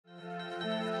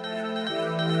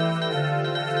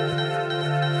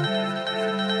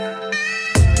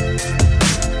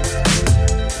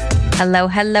Hello,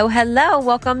 hello, hello.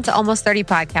 Welcome to Almost 30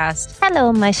 Podcast.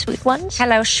 Hello, my sweet ones.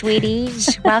 Hello,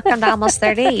 sweeties. Welcome to Almost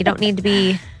 30. You don't need to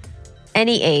be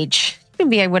any age. You can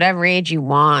be whatever age you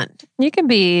want. You can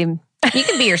be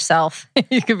yourself.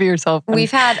 You can be yourself.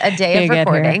 We've had a day of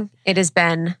recording. It has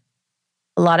been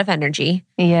a lot of energy.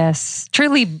 Yes.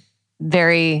 Truly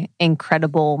very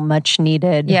incredible, much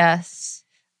needed. Yes.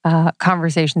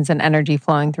 Conversations and energy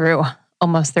flowing through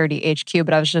Almost 30 HQ.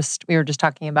 But we were just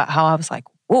talking about how I was like,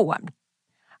 whoa,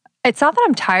 it's not that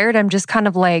I'm tired. I'm just kind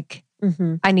of like,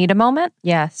 I need a moment.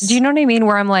 Yes. Do you know what I mean?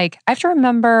 Where I'm like, I have to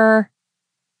remember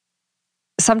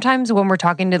sometimes when we're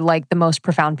talking to like the most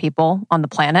profound people on the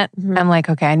planet, I'm like,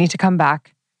 okay, I need to come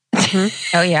back.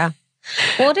 Oh yeah.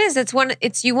 Well, it is.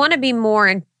 You want to be more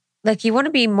in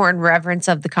reverence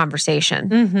of the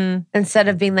conversation instead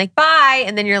of being like, bye.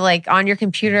 And then you're like on your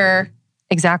computer.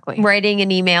 Exactly. Writing an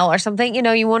email or something. You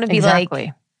know, you want to be like,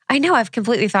 I know, I've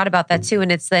completely thought about that too.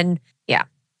 And it's then,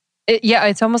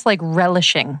 it's almost like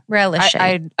relishing.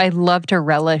 I love to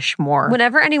relish more.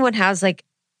 Whenever anyone has like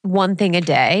one thing a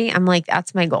day, I'm like,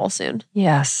 that's my goal soon.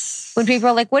 Yes. When people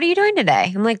are like, what are you doing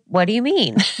today? I'm like, what do you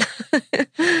mean?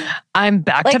 I'm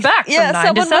back to back from 9 to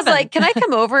 7. Someone was like, can I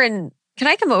come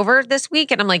over this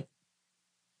week? And I'm like,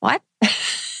 what?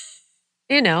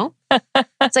 You know,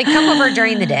 it's like, come over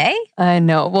during the day. I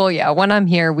know. Well, yeah, when I'm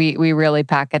here, we really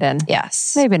pack it in.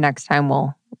 Yes. Maybe next time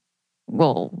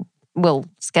we'll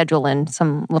schedule in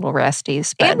some little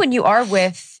resties. And when you are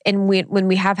when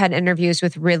we have had interviews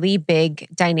with really big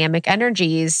dynamic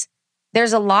energies,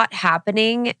 there's a lot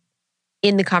happening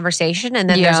in the conversation, and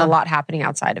then there's a lot happening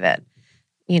outside of it.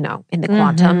 You know, in the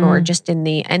quantum or just in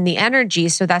the energy.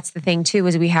 So that's the thing too,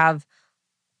 is we have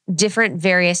different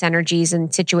various energies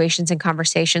and situations and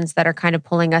conversations that are kind of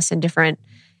pulling us in different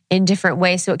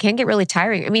ways. So it can get really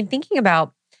tiring. I mean, thinking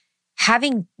about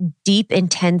having deep,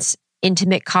 intense,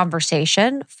 intimate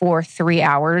conversation for 3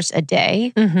 hours a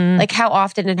day, like how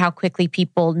often and how quickly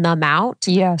people numb out.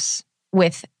 Yes.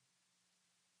 With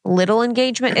little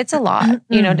engagement. It's a lot,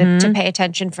 you know, to pay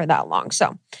attention for that long.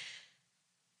 So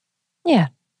yeah.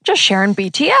 Just sharing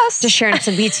BTS. Just sharing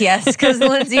some BTS because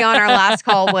Lindsay on our last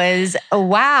call was,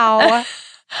 wow.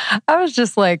 I was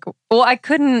just like, well, I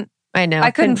couldn't fake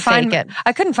it.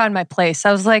 I couldn't find my place.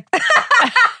 I was like, am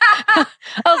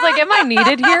I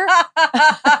needed here?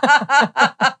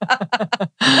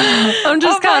 I'm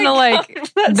just kind of like,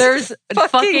 there's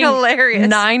fucking hilarious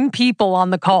 9 people on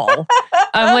the call.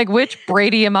 I'm like, which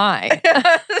Brady am I?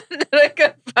 I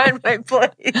couldn't find my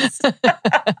place.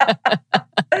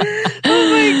 Oh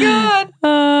my God.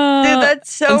 Dude,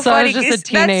 that's so funny. I was just a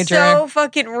teenager. That's so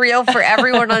fucking real for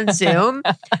everyone on Zoom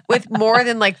with more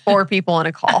than like 4 people on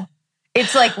a call.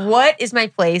 It's like, what is my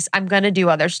place? I'm going to do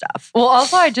other stuff. Well,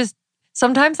 also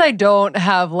sometimes I don't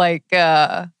have like,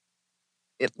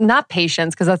 not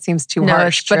patience because that seems too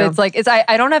harsh, but it's like,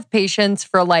 I don't have patience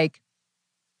for like,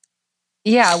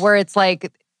 where it's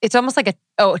like, it's almost like a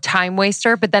time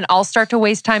waster, but then I'll start to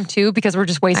waste time too because we're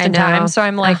just wasting time. So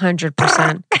I'm like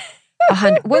 100%.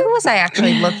 What was I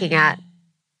actually looking at?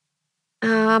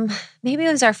 Maybe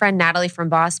it was our friend Natalie from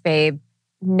Boss Babe.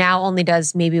 Now only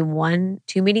does maybe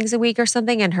 1-2 meetings a week or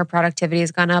something, and her productivity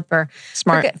has gone up. Or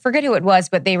smart. Forget who it was,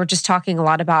 but they were just talking a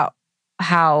lot about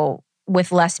how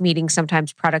with less meetings,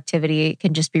 sometimes productivity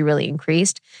can just be really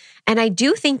increased. And I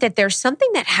do think that there's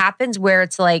something that happens where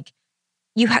it's like,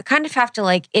 you kind of have to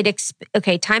like,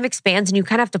 time expands and you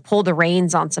kind of have to pull the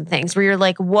reins on some things where you're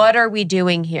like, what are we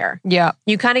doing here? Yeah.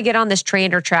 You kind of get on this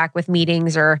train or track with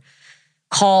meetings or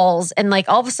calls and like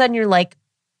all of a sudden you're like,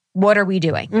 what are we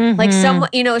doing? Like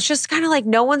it's just kind of like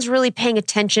no one's really paying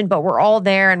attention, but we're all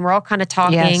there and we're all kind of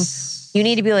talking. Yes. You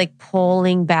need to be like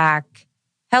pulling back.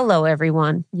 Hello,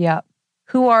 everyone. Yeah.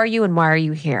 Who are you and why are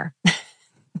you here?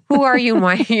 Who are you and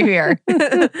why are you here?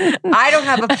 I don't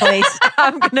have a place.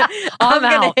 I'm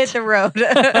gonna hit the road.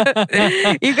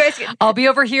 You guys, I'll be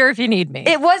over here if you need me.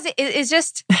 It's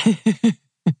just,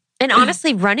 and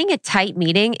honestly, running a tight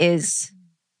meeting is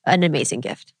an amazing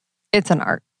gift. It's an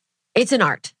art. It's an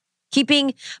art.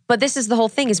 But this is the whole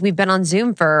thing is we've been on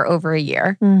Zoom for over a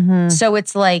year. So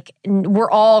it's like, we're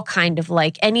all kind of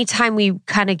like, anytime we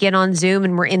kind of get on Zoom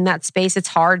and we're in that space, it's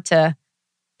hard to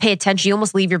pay attention. You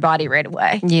almost leave your body right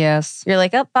away. Yes. You're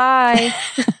like, oh, bye.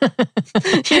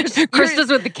 Krista's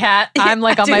with the cat. I'm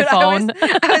like on my phone.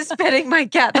 I was petting my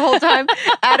cat the whole time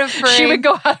out of frame. She would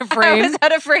go out of frame. I was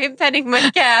out of frame petting my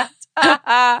cat.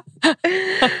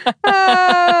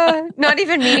 Not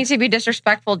even meaning to be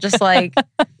disrespectful, just like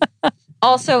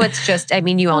Also, it's just, I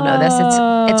mean, you all know this.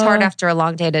 It's hard after a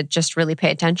long day to just really pay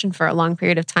attention for a long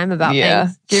period of time about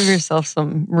things. Give yourself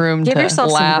some room Give to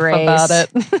yourself laugh some grace. about it.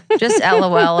 Just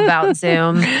LOL about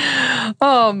Zoom.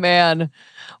 Oh, man.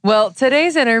 Well,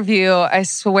 today's interview, I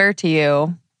swear to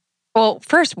you, well,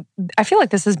 first, I feel like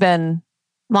this has been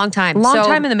long time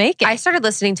in the making. I started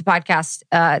listening to podcasts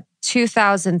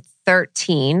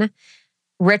 2013.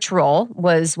 Rich Roll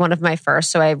was one of my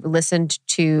first. So I listened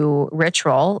to Rich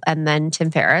Roll and then Tim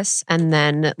Ferriss and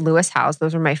then Lewis Howes.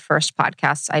 Those were my first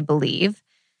podcasts, I believe.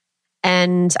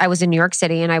 And I was in New York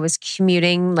City and I was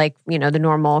commuting like, the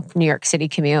normal New York City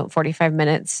commute, 45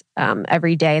 minutes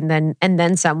every day and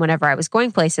then some whenever I was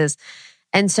going places.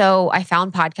 And so I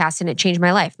found podcasts and it changed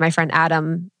my life. My friend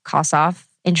Adam Kossoff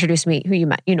introduced me, who you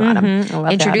met, Adam,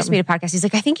 introduced me to podcasts. He's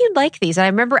like, I think you'd like these. And I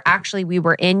remember actually we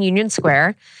were in Union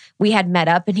Square. We had met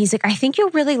up and he's like, I think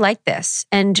you'll really like this,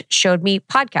 and showed me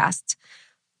podcasts.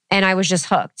 And I was just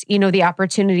hooked. The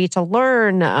opportunity to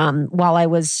learn while I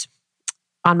was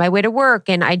on my way to work,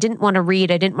 and I didn't want to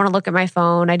read. I didn't want to look at my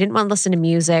phone. I didn't want to listen to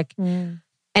music. And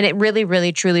it really,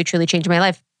 really, truly, truly changed my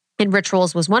life. And Rich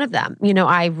Rolls was one of them.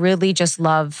 I really just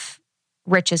love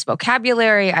Rich's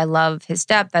vocabulary. I love his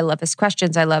depth. I love his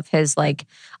questions. I love his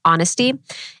honesty.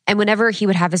 And whenever he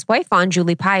would have his wife on,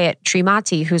 Julie Piatt,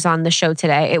 Trimati, who's on the show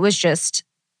today, it was just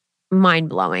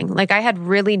mind-blowing. I had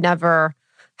really never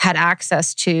had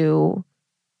access to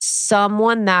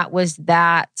someone that was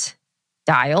that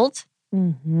dialed,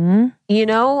 and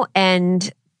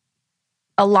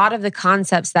a lot of the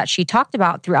concepts that she talked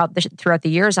about throughout the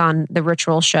years on the Rich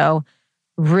Roll show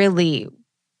really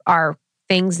are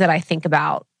things that I think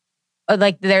about.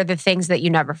 They're the things that you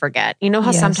never forget.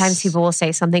 How sometimes people will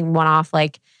say something one-off,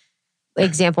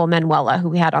 example, Manuela, who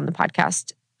we had on the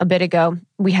podcast a bit ago,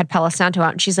 we had Palo Santo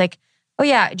out and she's like, oh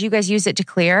yeah, do you guys use it to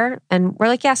clear? And we're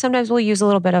like, yeah, sometimes we'll use a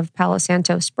little bit of Palo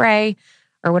Santo spray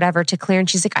or whatever to clear. And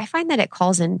she's like, I find that it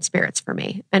calls in spirits for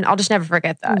me. And I'll just never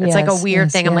forget that. It's like a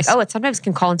weird thing. I'm like, oh, it sometimes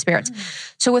can call in spirits.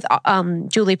 So with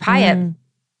Julie Piatt,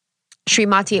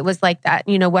 Srimati, it was like that,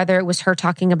 whether it was her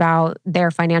talking about their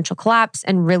financial collapse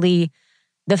and really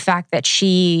the fact that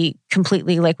she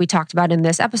completely, like we talked about in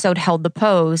this episode, held the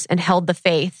pose and held the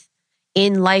faith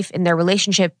in life, in their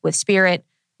relationship with spirit,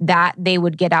 that they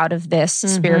would get out of this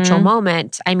spiritual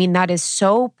moment. I mean, that is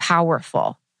so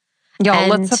powerful. Y'all,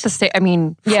 let's set the stage. I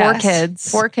mean,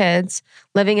 4 kids,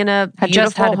 living in a beautiful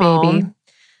just had a baby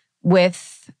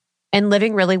and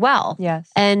living really well. Yes.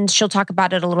 And she'll talk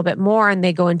about it a little bit more and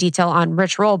they go in detail on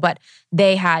Rich Roll, but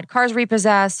they had cars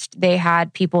repossessed. They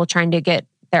had people trying to get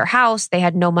their house. They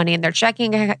had no money in their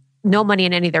no money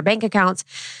in any of their bank accounts.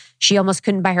 She almost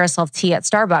couldn't buy herself tea at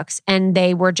Starbucks. And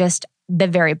they were just the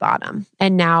very bottom.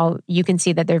 And now you can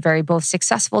see that they're very both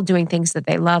successful, doing things that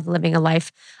they love, living a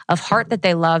life of heart that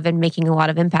they love and making a lot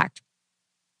of impact.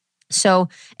 So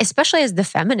especially as the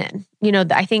feminine,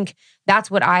 I think that's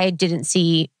what I didn't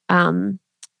see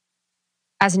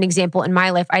as an example in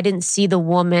my life. I didn't see the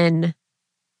woman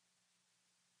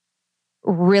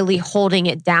really holding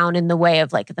it down in the way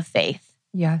of the faith.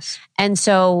 Yes. And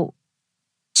so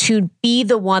to be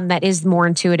the one that is more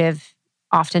intuitive,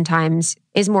 oftentimes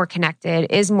is more connected,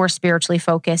 is more spiritually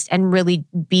focused, and really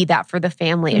be that for the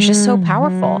family, it's just so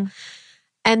powerful.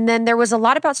 And then there was a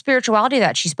lot about spirituality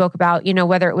that she spoke about,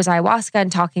 whether it was ayahuasca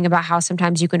and talking about how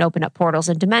sometimes you can open up portals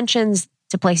and dimensions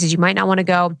to places you might not want to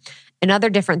go and other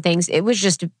different things. It was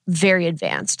just very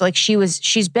advanced.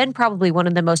 She's been probably one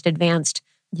of the most advanced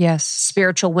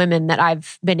spiritual women that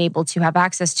I've been able to have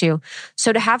access to.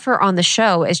 So to have her on the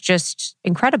show is just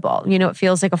incredible. It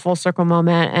feels like a full circle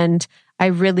moment. And I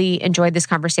really enjoyed this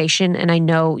conversation and I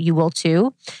know you will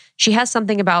too. She has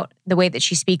something about the way that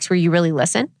she speaks where you really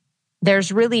listen.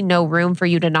 There's really no room for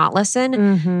you to not listen.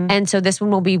 And so this one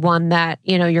will be one that,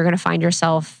 you're going to find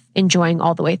yourself enjoying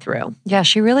all the way through. Yeah,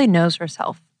 she really knows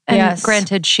herself. And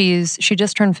granted, she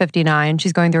just turned 59.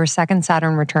 She's going through her second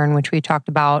Saturn return, which we talked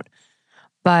about.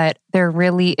 But there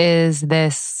really is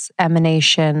this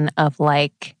emanation of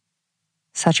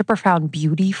such a profound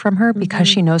beauty from her because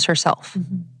she knows herself,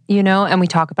 and we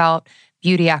talk about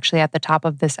beauty actually at the top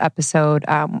of this episode,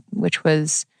 which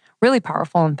was really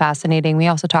powerful and fascinating. We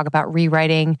also talk about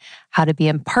rewriting, how to be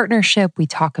in partnership. We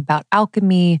talk about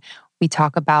alchemy. We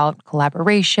talk about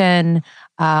collaboration.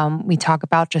 We talk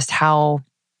about just how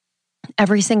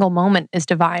every single moment is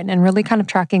divine and really kind of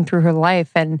tracking through her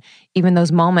life. And even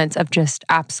those moments of just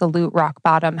absolute rock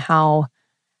bottom, how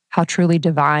truly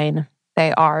divine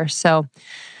they are. So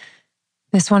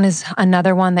This one is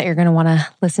another one that you're going to want to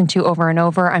listen to over and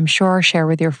over, I'm sure. Share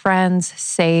with your friends,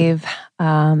 save.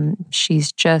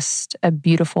 She's just a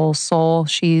beautiful soul.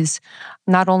 She's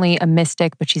not only a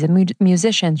mystic, but she's a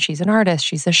musician. She's an artist.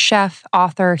 She's a chef,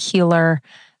 author, healer.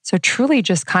 So truly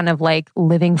just kind of like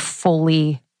living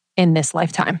fully in this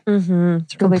lifetime.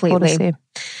 It's really cool to see.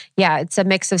 Yeah, it's a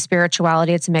mix of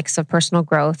spirituality. It's a mix of personal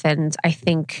growth. And I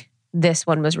think this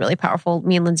one was really powerful.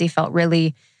 Me and Lindsay felt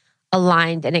really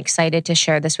aligned and excited to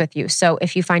share this with you. So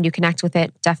if you find you connect with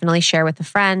it, definitely share with a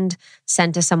friend,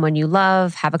 send to someone you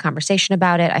love, have a conversation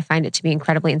about it. I find it to be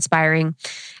incredibly inspiring.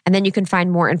 And then you can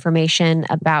find more information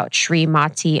about Sri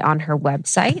Mati on her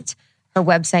website. Her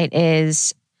website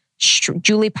is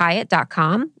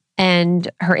juliepiatt.com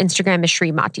and her Instagram is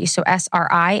Sri Mati. So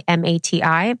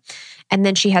SRIMATI. And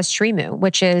then she has Shrimu,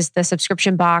 which is the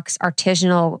subscription box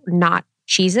artisanal knot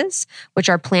cheeses, which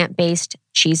are plant-based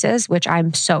cheeses, which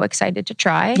I'm so excited to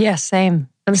try. Yes, same.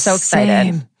 I'm so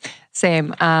excited.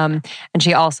 Same. And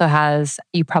she also has,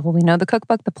 you probably know the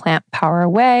cookbook, The Plant Power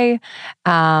Way.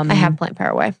 I have Plant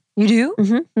Power Way. You do?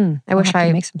 Mm-hmm. I wish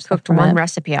I cooked one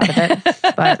recipe out of it,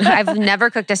 but I've never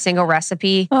cooked a single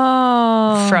recipe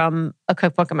from a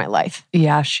cookbook in my life.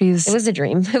 Yeah, it was a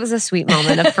dream. It was a sweet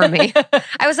moment for me.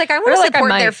 I was like, I want to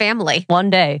support their family one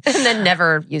day, and then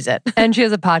never use it. And she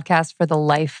has a podcast for the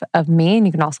life of me, and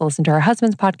you can also listen to her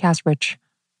husband's podcast,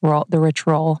 the Rich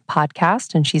Roll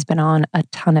podcast, and she's been on a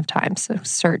ton of times. So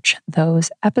search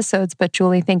those episodes. But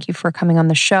Julie, thank you for coming on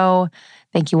the show.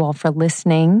 Thank you all for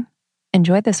listening.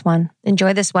 Enjoy this one.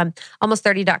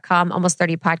 Almost30.com, Almost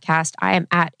 30 podcast. I am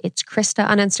at It's Krista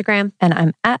on Instagram. And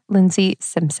I'm at Lindsay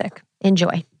Simsick.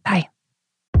 Enjoy. Bye.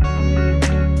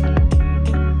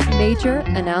 Major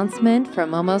announcement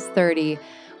from Almost 30.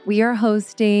 We are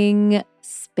hosting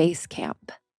Space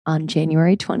Camp on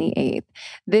January 28th.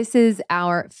 This is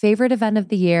our favorite event of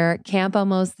the year. Camp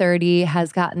Almost 30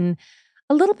 has gotten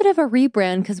a little bit of a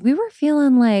rebrand because we were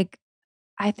feeling like,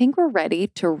 I think we're ready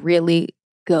to really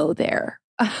go there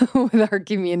with our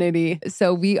community.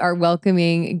 So we are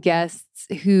welcoming guests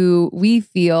who we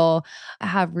feel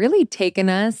have really taken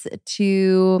us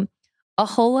to a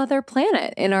whole other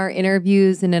planet in our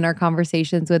interviews and in our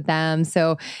conversations with them.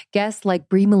 So guests like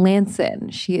Brie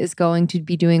Melanson, she is going to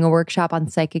be doing a workshop on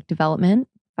psychic development,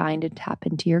 find and tap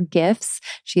into your gifts.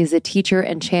 She is a teacher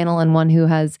and channel and one who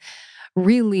has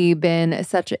really been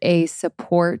such a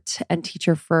support and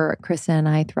teacher for Krista and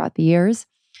I throughout the years.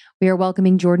 We are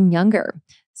welcoming Jordan Younger.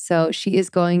 So she is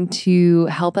going to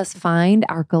help us find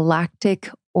our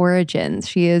galactic origins.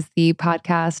 She is the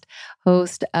podcast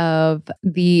host of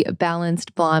the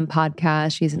Balanced Blonde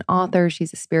podcast. She's an author.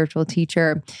 She's a spiritual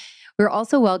teacher. We're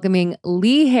also welcoming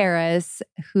Lee Harris,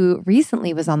 who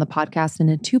recently was on the podcast in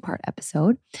a 2-part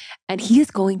episode, and he is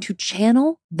going to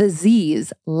channel the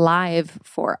Z's live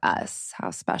for us. How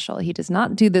special. He does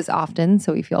not do this often,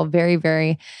 so we feel very,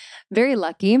 very, very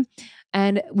lucky.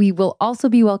 And we will also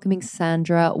be welcoming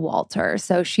Sandra Walter.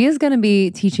 So she is going to be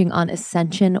teaching on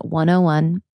Ascension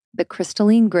 101, the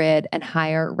crystalline grid, and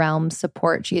higher realm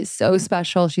support. She is so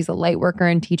special. She's a light worker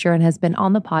and teacher and has been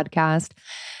on the podcast.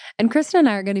 And Krista and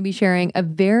I are going to be sharing a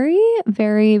very,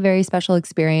 very, very special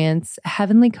experience,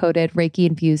 heavenly coded Reiki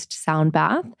infused sound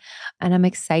bath. And I'm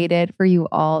excited for you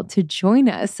all to join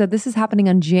us. So this is happening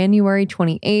on January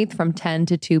 28th from 10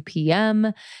 to 2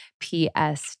 p.m.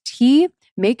 PST.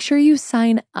 Make sure you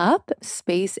sign up.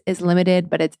 Space is limited,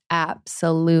 but it's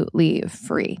absolutely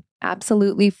free.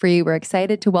 Absolutely free. We're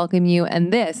excited to welcome you.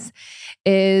 And this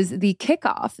is the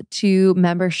kickoff to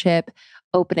membership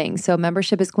opening. So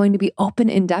membership is going to be open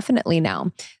indefinitely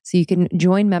now. So you can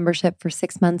join membership for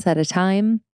 6 months at a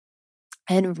time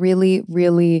and really,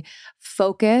 really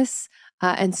focus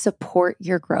and support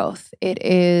your growth. It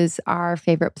is our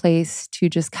favorite place to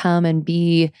just come and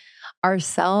be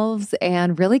ourselves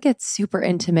and really get super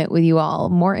intimate with you all,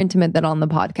 more intimate than on the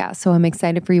podcast. So I'm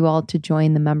excited for you all to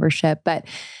join the membership, but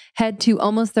head to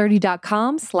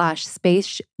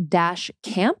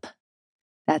almost30.com/space-camp.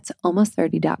 That's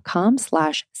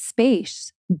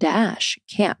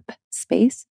almost30.com/space-camp.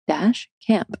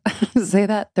 Space-camp. Say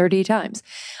that 30 times.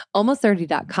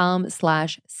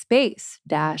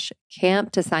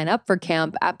 almost30.com/space-camp to sign up for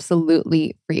camp.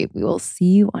 Absolutely free. We will see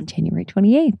you on January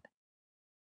 28th.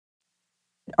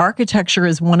 Architecture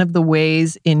is one of the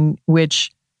ways in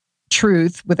which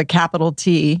truth, with a capital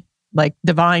T, like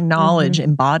divine knowledge,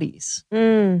 embodies.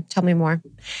 Tell me more.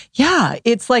 Yeah,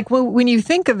 it's like when you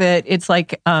think of it, it's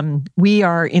like we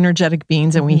are energetic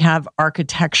beings and we have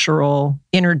architectural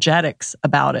energetics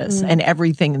about us, and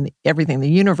everything in the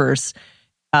universe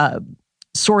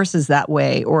sources that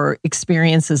way or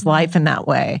experiences life in that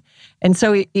way. And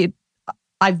so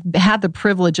I've had the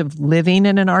privilege of living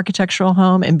in an architectural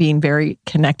home and being very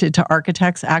connected to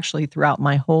architects actually throughout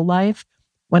my whole life.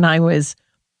 When I was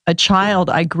a child,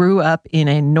 I grew up in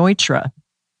a Neutra,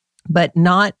 but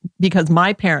not because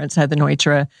my parents had the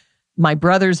Neutra. My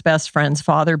brother's best friend's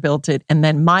father built it, and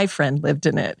then my friend lived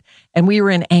in it. And we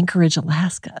were in Anchorage,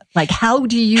 Alaska. Like, how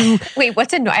do you... Wait,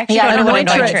 what's a Neutra? I actually don't know what a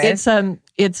Neutra is.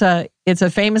 It's a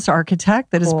famous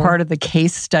architect that is part of the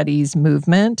case studies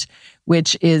movement,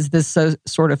 which is this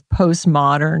sort of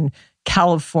postmodern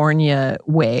California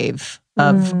wave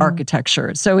of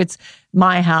architecture. So it's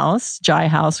my house, Jai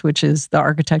House, which is the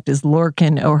architect is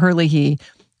Lorcan O'Herlihy.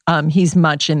 He's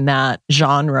much in that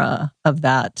genre of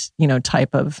that,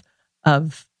 type of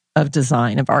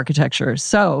design, of architecture.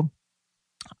 So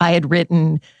I had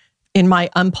written in my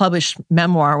unpublished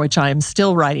memoir, which I am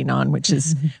still writing on, which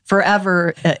is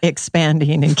forever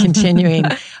expanding and continuing.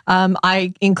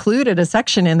 I included a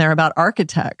section in there about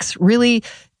architects, really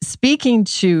speaking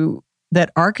to that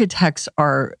architects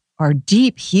are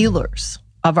deep healers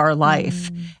of our life.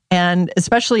 And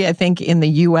especially, I think, in the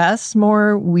US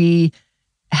more, we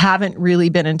haven't really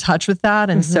been in touch with that.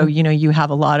 And so, you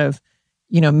have a lot of,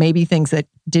 maybe things that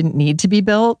didn't need to be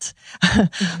built.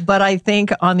 But I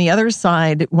think on the other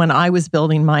side, when I was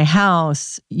building my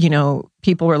house,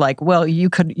 people were like, well, you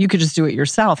could just do it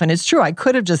yourself. And it's true. I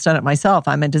could have just done it myself.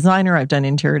 I'm a designer. I've done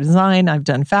interior design. I've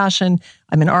done fashion.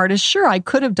 I'm an artist. Sure, I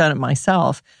could have done it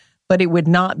myself, but it would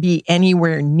not be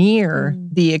anywhere near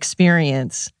the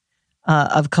experience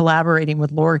of collaborating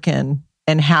with Lorcan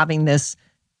and having this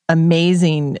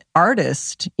amazing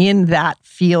artist in that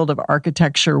field of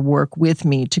architecture work with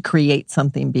me to create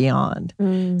something beyond.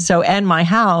 So, and my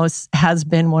house has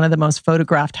been one of the most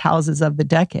photographed houses of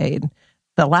the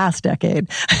last decade.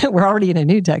 We're already in a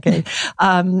new decade.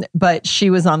 But she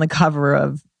was on the cover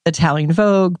of Italian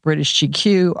Vogue, British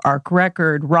GQ, Arc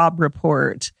Record, Robb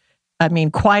Report. I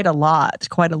mean, quite a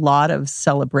lot of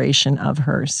celebration of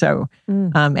her. So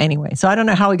anyway, so I don't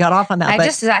know how we got off on that.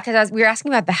 Because we were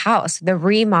asking about the house, the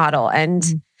remodel.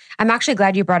 And I'm actually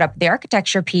glad you brought up the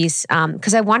architecture piece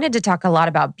because I wanted to talk a lot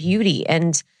about beauty.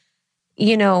 And,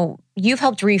 you've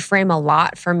helped reframe a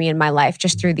lot for me in my life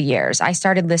just through the years. I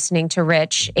started listening to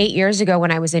Rich 8 years ago when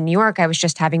I was in New York. I was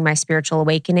just having my spiritual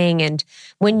awakening. And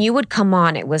when you would come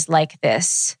on, it was like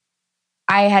this.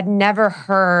 I had never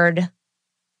heard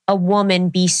a woman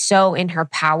be so in her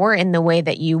power in the way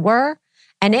that you were.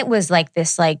 And it was like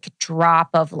this drop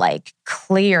of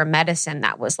clear medicine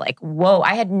that was like, whoa,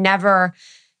 I had never,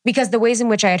 because the ways in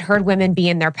which I had heard women be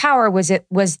in their power was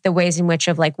the ways in which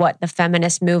of what the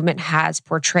feminist movement has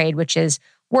portrayed, which is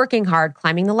working hard,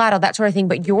 climbing the ladder, that sort of thing.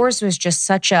 But yours was just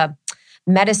such a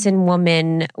medicine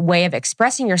woman way of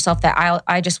expressing yourself that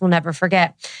I just will never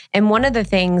forget. And one of the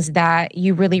things that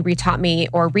you really retaught me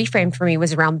or reframed for me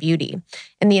was around beauty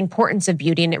and the importance of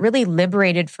beauty. And it really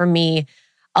liberated for me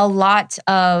a lot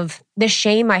of the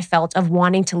shame I felt of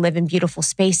wanting to live in beautiful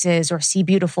spaces or see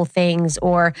beautiful things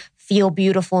or feel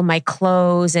beautiful in my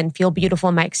clothes and feel beautiful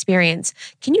in my experience.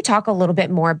 Can you talk a little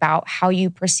bit more about how you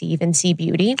perceive and see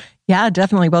beauty? Yeah,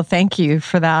 definitely. Well, thank you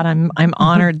for that. I'm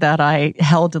honored that I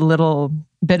held a little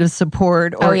bit of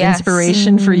support or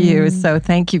inspiration for you. So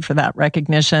thank you for that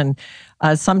recognition.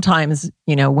 Sometimes,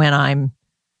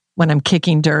 when I'm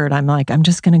kicking dirt, I'm like, I'm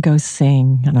just going to go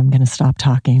sing and I'm going to stop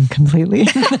talking completely.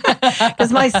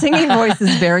 Because my singing voice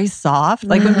is very soft.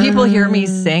 Like when people hear me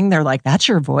sing, they're like, that's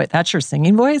your voice, that's your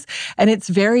singing voice. And it's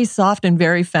very soft and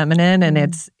very feminine. And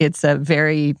it's a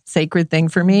very sacred thing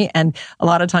for me. And a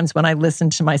lot of times when I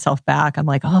listen to myself back, I'm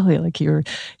like, oh, you're,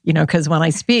 because when I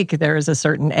speak, there is a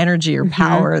certain energy or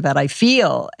power that I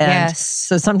feel. And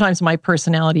so sometimes my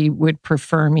personality would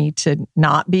prefer me to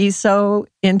not be so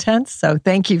intense. So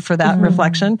thank you for that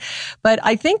reflection. But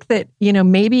I think that,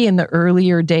 maybe in the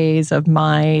earlier days of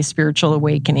my spiritual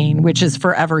awakening, which is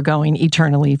forever going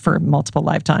eternally for multiple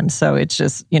lifetimes. So it's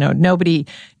just, nobody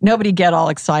get all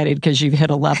excited because you've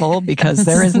hit a level because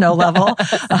there is no level.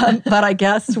 But I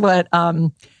guess what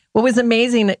was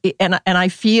amazing, and I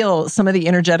feel some of the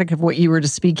energetic of what you were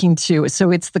just speaking to. So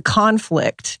it's the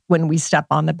conflict when we step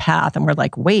on the path and we're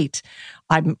like, wait,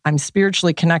 I'm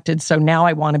spiritually connected, so now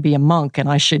I want to be a monk and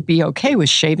I should be okay with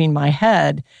shaving my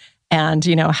head. And,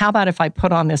 how about if I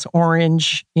put on this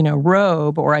orange,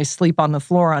 robe or I sleep on the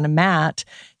floor on a mat?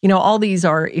 All these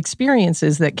are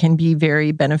experiences that can be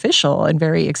very beneficial and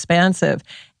very expansive.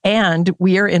 And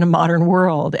we are in a modern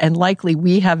world, and likely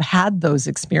we have had those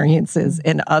experiences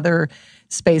in other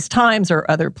space times or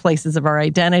other places of our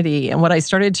identity. And what I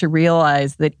started to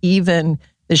realize that even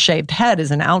the shaved head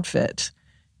is an outfit.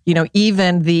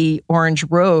 Even the orange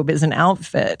robe is an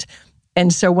outfit.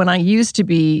 And so when I used to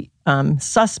be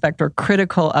suspect or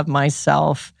critical of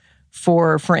myself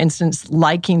for instance,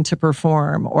 liking to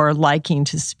perform or liking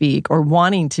to speak or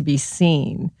wanting to be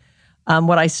seen.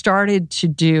 What I started to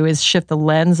do is shift the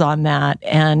lens on that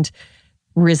and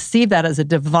receive that as a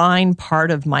divine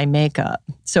part of my makeup.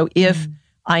 So if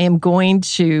I am going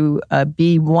to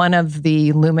be one of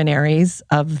the luminaries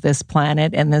of this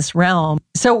planet and this realm.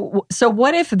 So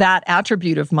what if that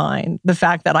attribute of mine, the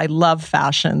fact that I love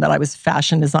fashion, that I was a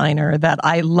fashion designer, that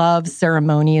I love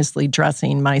ceremoniously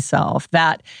dressing myself,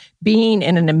 that being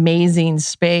in an amazing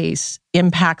space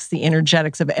impacts the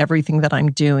energetics of everything that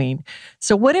I'm doing.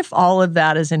 So what if all of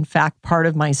that is in fact part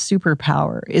of my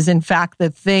superpower, is in fact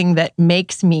the thing that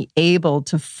makes me able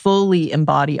to fully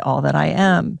embody all that I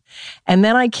am? And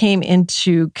then I came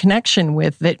into connection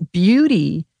with that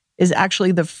beauty is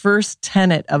actually the first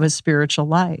tenet of a spiritual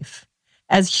life.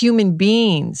 As human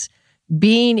beings,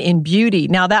 being in beauty,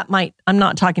 now I'm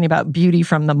not talking about beauty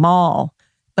from the mall,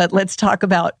 but let's talk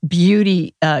about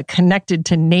beauty connected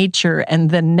to nature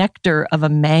and the nectar of a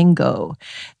mango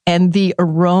and the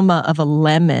aroma of a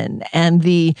lemon and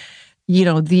the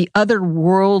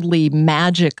otherworldly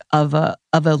magic of a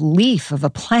leaf of a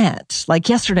plant. Like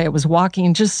yesterday, I was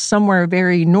walking just somewhere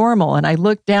very normal, and I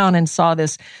looked down and saw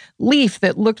this leaf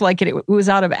that looked like it was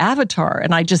out of Avatar,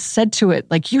 and I just said to it,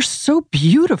 like, "You're so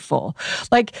beautiful."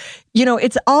 Like,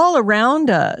 it's all around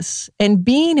us, and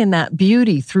being in that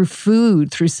beauty through food,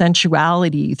 through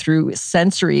sensuality, through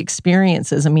sensory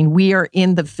experiences. I mean, we are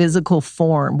in the physical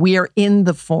form. We are in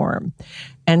the form.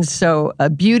 And so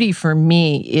beauty for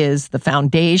me is the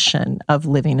foundation of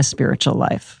living a spiritual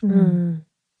life. Mm.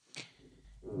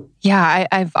 Yeah,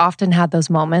 I've often had those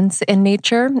moments in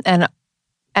nature, and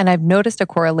I've noticed a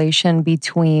correlation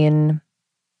between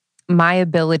my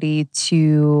ability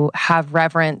to have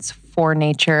reverence for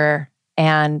nature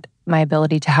and my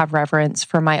ability to have reverence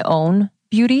for my own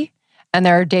beauty. And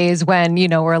there are days when,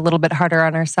 we're a little bit harder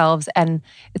on ourselves, and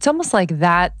it's almost like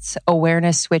that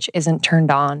awareness switch isn't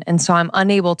turned on. And so I'm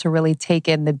unable to really take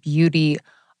in the beauty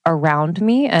around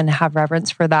me and have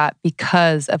reverence for that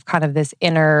because of kind of this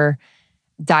inner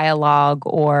dialogue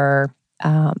or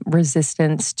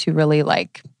resistance to really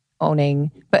like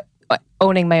owning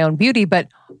my own beauty, but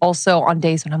also on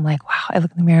days when I'm like, wow, I look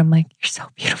in the mirror, I'm like, you're so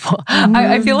beautiful. Mm-hmm.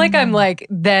 I feel like I'm like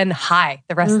then high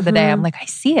the rest of the day. I'm like, I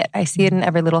see it in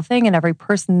every little thing, in every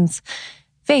person's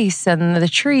face and the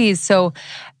trees. So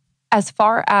as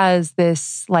far as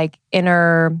this like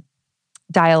inner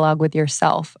dialogue with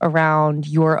yourself around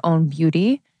your own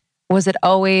beauty, was it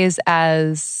always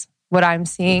as what I'm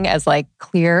seeing as like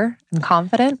clear and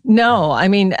confident? No, I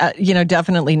mean,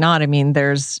 definitely not. I mean,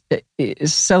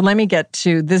 so let me get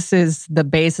to, this is the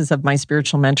basis of my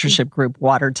spiritual mentorship group,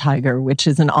 Water Tiger, which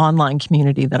is an online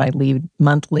community that I lead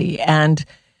monthly. And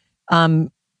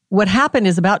what happened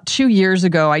is about 2 years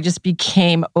ago, I just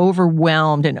became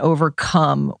overwhelmed and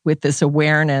overcome with this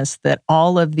awareness that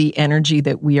all of the energy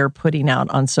that we are putting out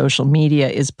on social media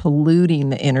is polluting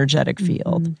the energetic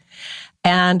field. Mm-hmm.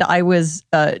 And I was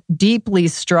deeply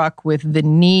struck with the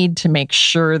need to make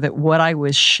sure that what I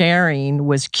was sharing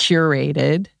was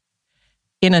curated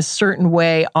in a certain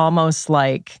way, almost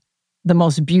like the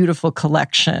most beautiful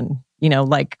collection,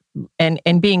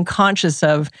 and being conscious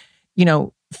of,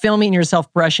 filming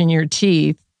yourself brushing your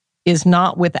teeth is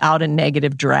not without a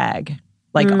negative drag,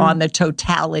 on the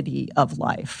totality of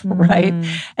life, right?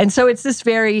 And so it's this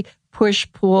very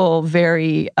push-pull,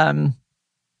 very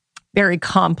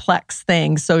complex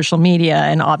thing, social media.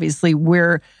 And obviously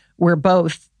we're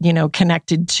both,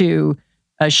 connected to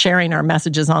sharing our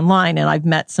messages online. And I've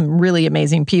met some really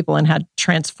amazing people and had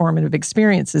transformative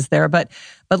experiences there. But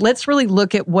let's really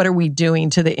look at what are we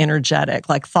doing to the energetic,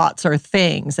 like thoughts are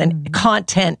things and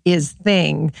content is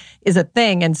a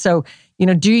thing. And so,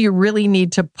 do you really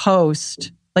need to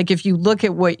post? Like if you look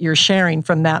at what you're sharing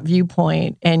from that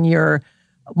viewpoint and you're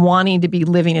wanting to be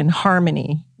living in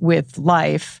harmony with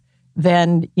life,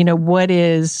 then, what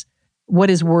is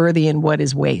worthy and what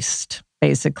is waste,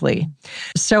 basically.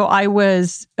 So I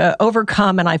was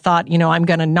overcome and I thought, I'm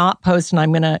going to not post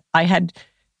and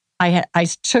I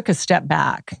took a step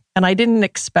back and I didn't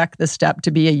expect the step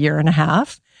to be 1.5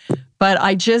 years, but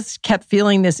I just kept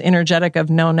feeling this energetic of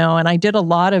no. And I did a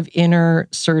lot of inner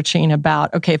searching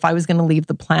about, okay, if I was going to leave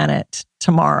the planet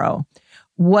tomorrow,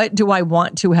 what do I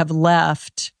want to have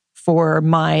left for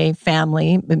my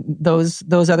family, those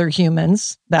other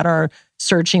humans that are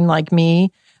searching like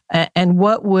me, and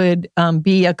what would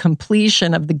be a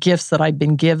completion of the gifts that I've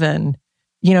been given,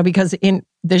 because in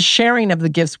the sharing of the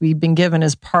gifts we've been given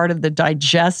is part of the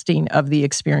digesting of the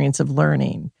experience of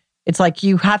learning. It's like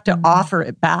you have to offer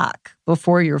it back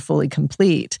before you're fully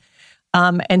complete.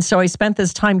 And so I spent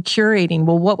this time curating,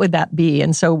 well, what would that be?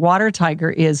 And so Water Tiger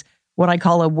is what I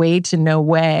call a way to no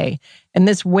way. And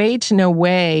this way to no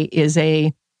way is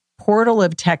a portal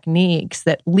of techniques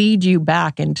that lead you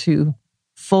back into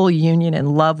full union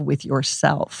and love with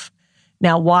yourself.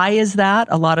 Now, why is that?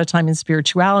 A lot of time in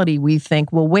spirituality, we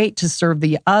think, well, wait, to serve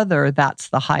the other, that's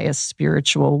the highest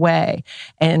spiritual way.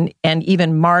 And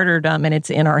even martyrdom, and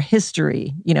it's in our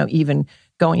history, even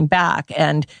going back.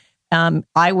 And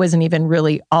I wasn't even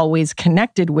really always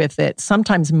connected with it.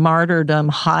 Sometimes martyrdom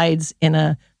hides in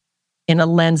a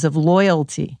lens of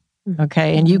loyalty.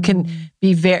 Okay. And you can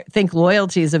think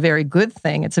loyalty is a very good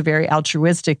thing. It's a very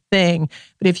altruistic thing.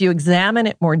 But if you examine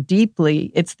it more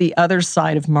deeply, it's the other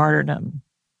side of martyrdom.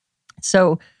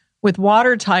 So with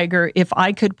Water Tiger, if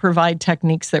I could provide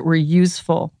techniques that were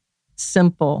useful,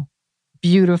 simple,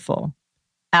 beautiful,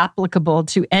 applicable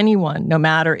to anyone, no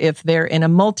matter if they're in a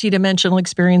multidimensional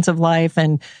experience of life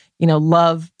and,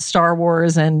 love Star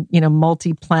Wars and,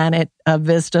 multi-planet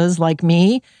vistas like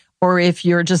me, or if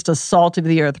you're just a salt of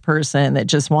the earth person that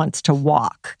just wants to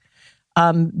walk.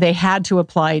 They had to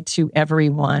apply to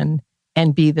everyone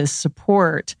and be this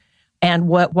support. And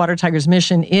what Water Tiger's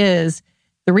mission is,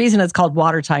 the reason it's called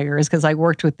Water Tiger is because I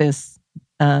worked with this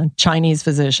Chinese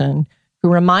physician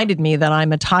who reminded me that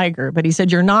I'm a tiger. But he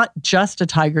said, you're not just a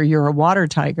tiger, you're a water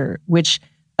tiger, which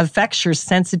affects your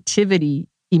sensitivity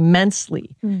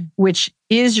immensely, which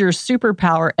is your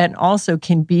superpower and also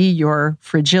can be your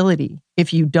fragility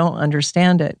if you don't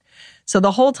understand it. So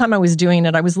the whole time I was doing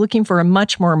it, I was looking for a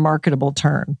much more marketable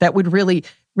term that would really,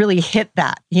 really hit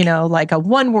that, like a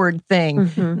one-word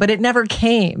thing, but it never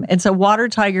came. And so Water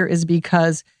Tiger is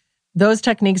because those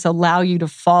techniques allow you to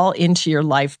fall into your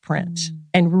life print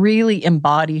and really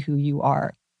embody who you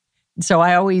are. So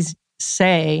I always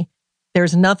say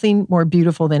there's nothing more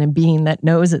beautiful than a being that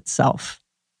knows itself.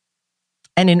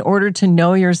 And in order to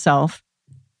know yourself,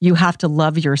 you have to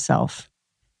love yourself.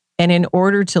 And in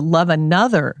order to love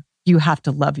another, you have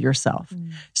to love yourself.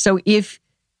 So if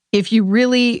you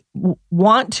really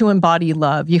want to embody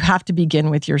love, you have to begin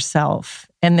with yourself.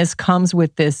 And this comes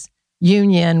with this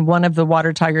union. One of the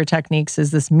Water Tiger techniques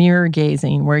is this mirror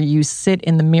gazing, where you sit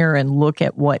in the mirror and look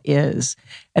at what is.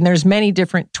 And there's many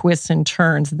different twists and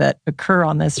turns that occur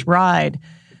on this ride.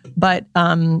 But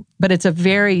it's a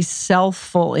very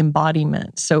self-full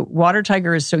embodiment. So Water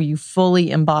Tiger is so you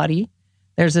fully embody.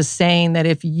 There's a saying that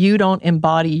if you don't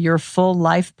embody your full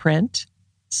life print,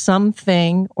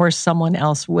 something or someone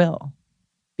else will,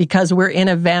 because we're in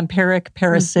a vampiric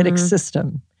parasitic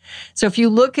system. So if you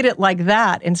look at it like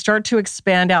that and start to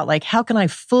expand out, like, how can I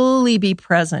fully be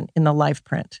present in the life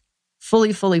print?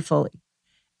 Fully, fully, fully.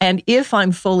 And if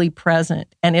I'm fully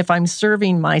present and if I'm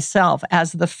serving myself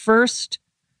as the first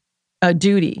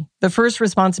duty, the first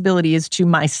responsibility is to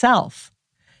myself.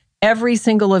 Every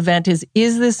single event is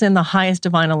this in the highest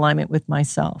divine alignment with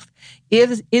myself?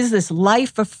 Is this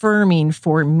life affirming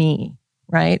for me,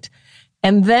 right?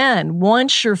 And then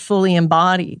once you're fully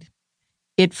embodied,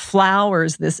 it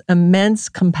flowers this immense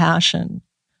compassion,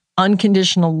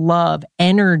 unconditional love,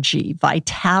 energy,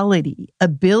 vitality,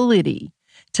 ability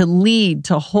to lead,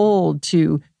 to hold,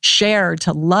 to share,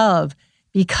 to love,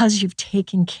 because you've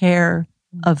taken care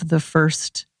of the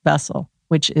first vessel,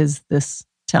 which is this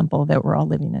temple that we're all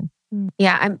living in.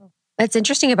 Yeah, it's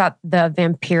interesting about the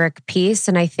vampiric piece,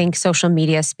 and I think social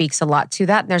media speaks a lot to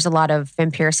that. There's a lot of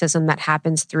vampiricism that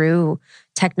happens through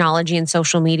technology and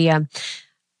social media.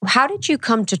 How did you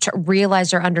come to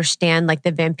realize or understand like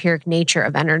the vampiric nature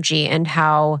of energy and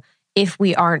how, if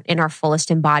we aren't in our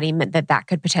fullest embodiment, that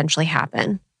could potentially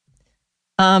happen?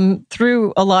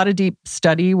 Through a lot of deep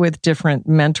study with different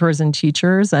mentors and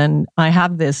teachers. And I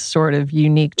have this sort of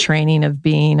unique training of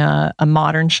being a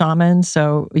modern shaman.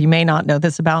 So you may not know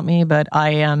this about me, but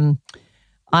I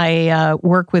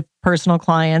work with personal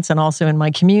clients and also in my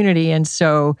community. And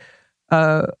so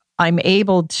I'm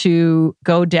able to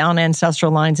go down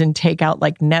ancestral lines and take out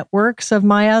like networks of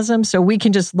miasm. So we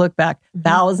can just look back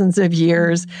thousands of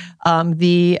years,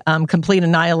 the complete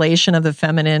annihilation of the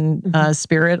feminine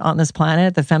spirit on this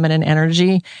planet, the feminine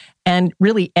energy, and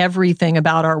really everything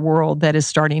about our world that is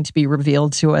starting to be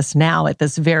revealed to us now at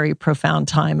this very profound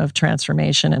time of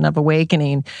transformation and of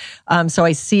awakening. So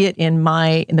I see it in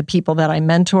the people that I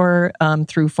mentor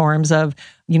through forms of,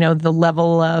 the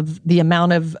level of the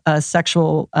amount of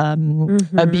sexual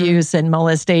abuse and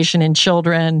molestation in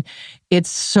children. It's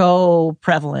so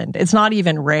prevalent. It's not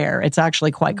even rare. It's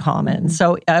actually quite common.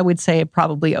 So I would say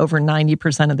probably over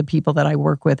 90% of the people that I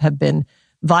work with have been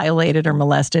violated or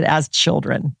molested as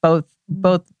children, both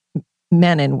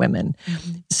men and women.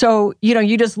 So,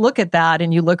 you just look at that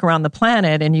and you look around the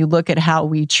planet and you look at how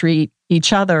we treat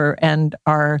each other and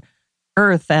our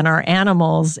earth and our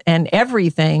animals and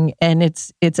everything. And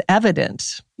it's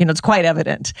evident, it's quite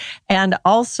evident. And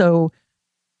also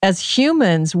as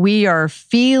humans, we are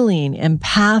feeling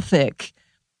empathic,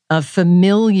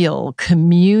 familial,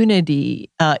 community,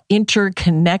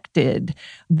 interconnected.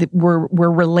 We're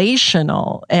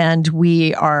relational, and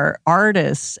we are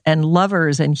artists and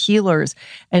lovers and healers.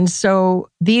 And so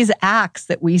these acts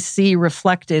that we see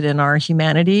reflected in our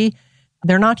humanity,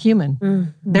 they're not human.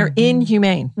 Mm-hmm. They're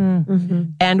inhumane. Mm-hmm.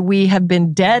 And we have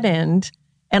been deadened.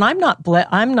 And I'm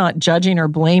not judging or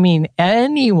blaming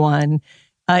anyone.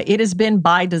 It has been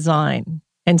by design.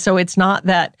 And so it's not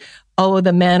that,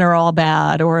 the men are all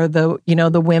bad, or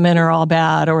the women are all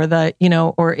bad, or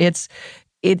or it's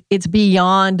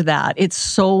beyond that. It's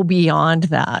so beyond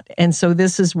that. And so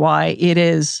this is why it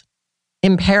is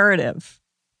imperative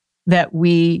that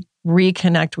we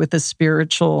reconnect with the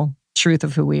spiritual truth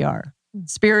of who we are.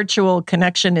 Spiritual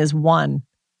connection is one.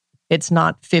 It's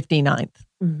not 59th.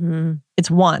 Mm-hmm.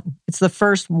 It's one. It's the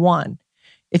first one.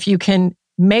 If you can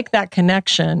make that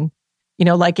connection,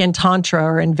 like in Tantra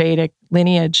or in Vedic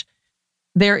lineage,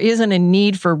 there isn't a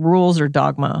need for rules or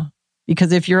dogma.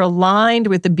 Because if you're aligned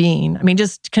with the being,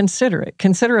 just consider it.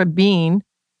 Consider a being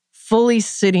fully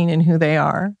sitting in who they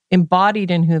are,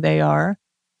 embodied in who they are.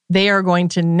 They are going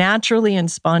to naturally and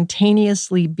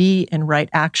spontaneously be in right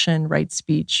action, right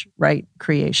speech, right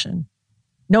creation.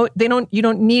 No, they don't. You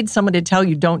don't need someone to tell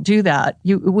you, don't do that.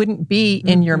 It wouldn't be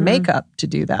in your makeup to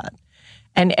do that.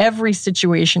 And every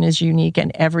situation is unique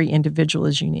and every individual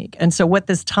is unique. And so what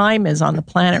this time is on the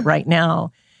planet right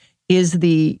now is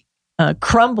the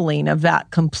crumbling of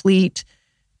that complete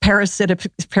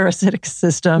parasitic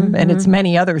system, and it's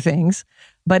many other things,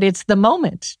 but it's the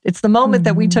moment. It's the moment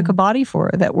that we took a body for,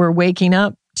 that we're waking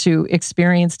up to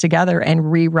experience together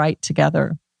and rewrite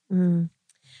together. Mm.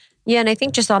 Yeah, and I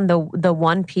think just on the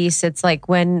one piece, it's like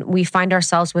when we find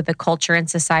ourselves with a culture and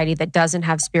society that doesn't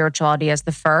have spirituality as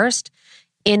the first,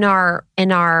 in our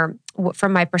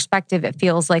from my perspective, it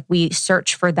feels like we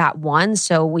search for that one.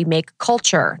 So we make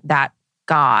culture that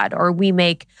God, or we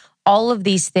make all of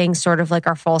these things sort of like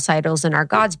our false idols and our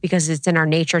gods, because it's in our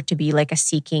nature to be like a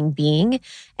seeking being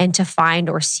and to find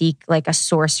or seek like a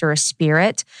source or a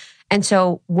spirit. And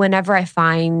so whenever I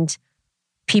find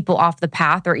people off the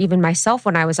path, or even myself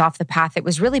when I was off the path, it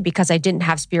was really because I didn't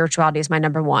have spirituality as my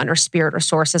number one, or spirit or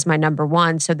source as my number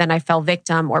one. So then I fell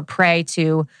victim or prey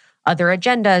to other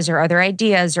agendas or other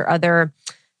ideas or other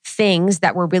things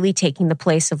that were really taking the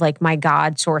place of like my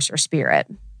God, source, or spirit.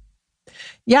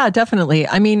 Yeah, definitely.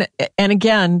 And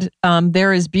again,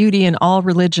 there is beauty in all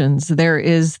religions. There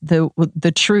is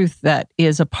the truth that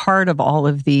is a part of all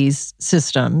of these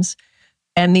systems.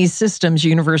 And these systems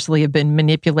universally have been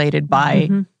manipulated by,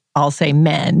 I'll say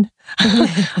men.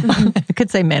 I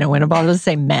could say men and women, but I'll just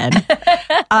say men.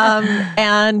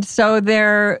 And so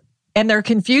they're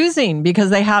confusing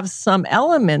because they have some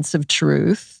elements of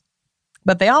truth,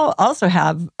 but they also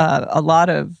have a lot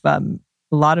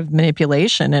of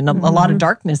manipulation and a lot of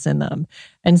darkness in them.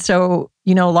 And so,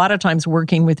 a lot of times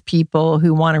working with people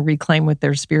who want to reclaim with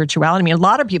their spirituality. A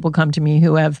lot of people come to me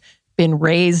who have been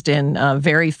raised in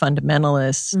very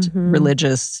fundamentalist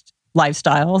religious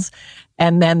lifestyles,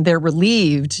 and then they're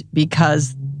relieved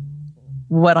because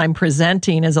what I'm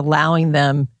presenting is allowing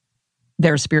them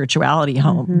their spirituality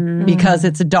home, because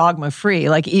it's a dogma free.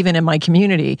 Like even in my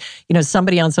community,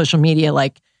 somebody on social media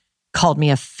called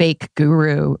me a fake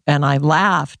guru, and I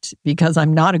laughed because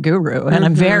I'm not a guru, and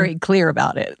I'm very clear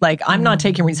about it. I'm not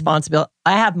taking responsibility.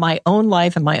 I have my own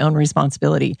life and my own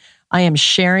responsibility. I am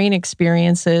sharing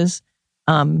experiences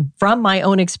from my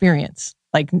own experience.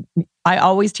 I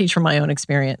always teach from my own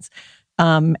experience.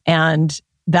 And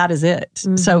that is it.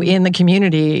 So in the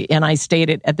community, and I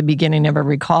stated at the beginning of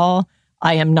every call,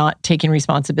 I am not taking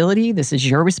responsibility. This is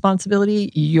your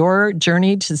responsibility. Your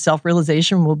journey to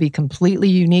self-realization will be completely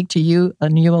unique to you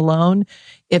and you alone.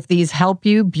 If these help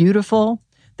you, beautiful.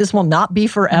 This will not be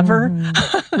forever.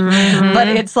 But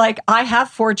it's like, I have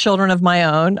 4 children of my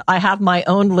own. I have my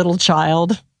own little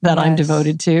child that I'm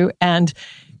devoted to. And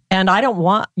I don't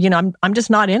want, I'm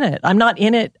just not in it. I'm not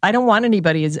in it. I don't want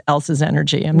anybody else's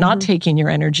energy. I'm not taking your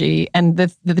energy. And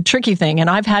the tricky thing, and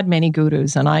I've had many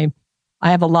gurus, and I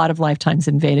have a lot of lifetimes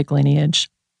in Vedic lineage,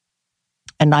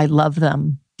 and I love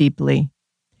them deeply.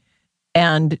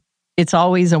 And it's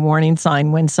always a warning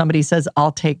sign when somebody says,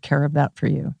 I'll take care of that for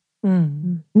you.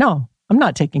 No, I'm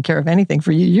not taking care of anything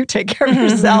for you. You take care of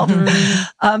yourself.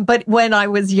 But when I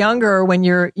was younger, when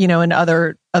you're, in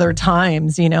other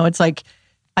times, it's like,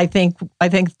 I think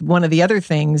one of the other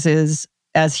things is,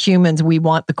 as humans, we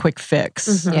want the quick fix.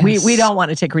 Mm-hmm. Yes. We don't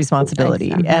want to take responsibility.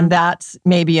 Exactly. And that's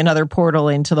maybe another portal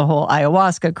into the whole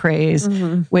ayahuasca craze,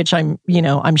 which I'm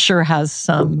sure has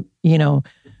some,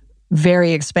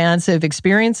 very expansive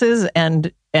experiences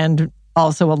and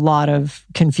also a lot of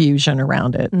confusion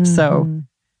around it. Mm-hmm. So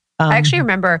I actually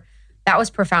remember that was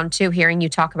profound too, hearing you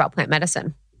talk about plant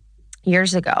medicine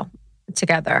years ago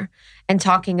together and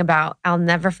talking about, I'll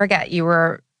never forget, you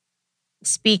were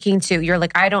speaking to, you're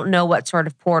like, I don't know what sort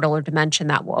of portal or dimension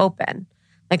that will open.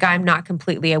 Like, I'm not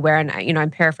completely aware. And,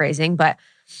 I'm paraphrasing, but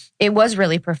it was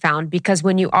really profound because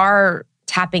when you are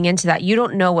tapping into that, you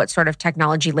don't know what sort of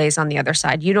technology lays on the other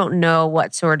side. You don't know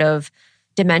what sort of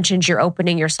dimensions you're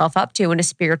opening yourself up to in a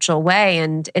spiritual way.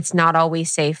 And it's not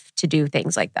always safe to do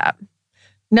things like that.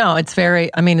 No, it's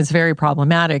very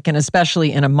problematic. And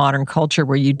especially in a modern culture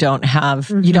where you don't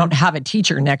have a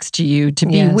teacher next to you to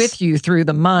be with you through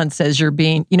the months as you're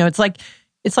being, it's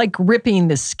like ripping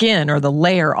the skin or the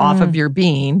layer off of your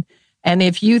being. And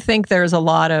if you think there's a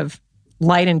lot of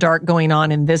light and dark going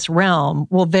on in this realm,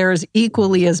 well, there's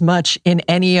equally as much in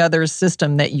any other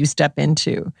system that you step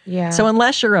into. Yeah. So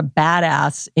unless you're a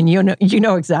badass and you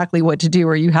know exactly what to do,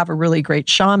 or you have a really great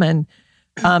shaman,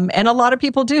 and a lot of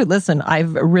people do. Listen, I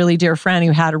have a really dear friend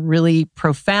who had really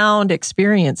profound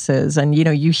experiences, and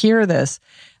you hear this,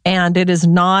 and it is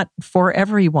not for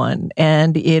everyone,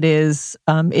 and it is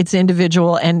it's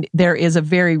individual, and there is a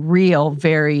very real,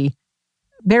 very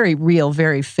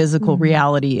physical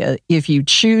reality. If you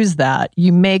choose that,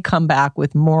 you may come back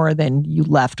with more than you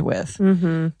left with.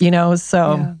 So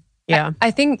yeah.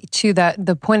 I think too that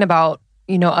the point about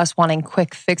us wanting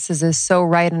quick fixes is so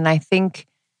right, and I think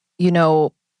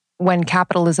when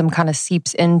capitalism kind of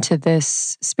seeps into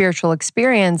this spiritual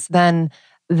experience, then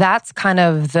that's kind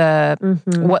of the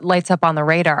what lights up on the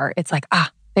radar. It's like,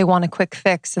 they want a quick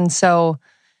fix. And so,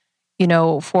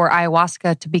 for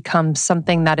ayahuasca to become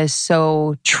something that is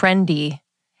so trendy,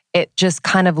 it just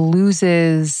kind of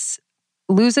loses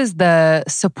the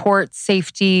support,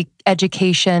 safety,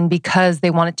 education, because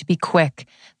they want it to be quick.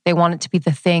 They want it to be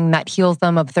the thing that heals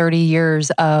them of 30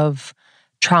 years of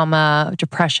trauma,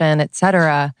 depression,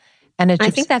 etc. And I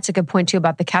think that's a good point too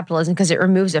about the capitalism, because it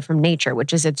removes it from nature,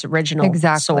 which is its original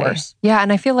source. Yeah,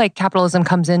 and I feel like capitalism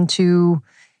comes into,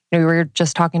 we were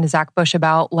just talking to Zach Bush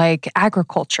about like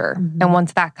agriculture. And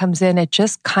once that comes in, it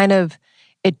just kind of,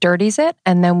 it dirties it.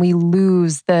 And then we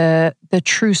lose the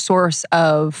true source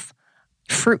of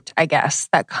fruit, I guess,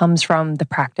 that comes from the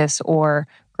practice or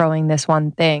growing this one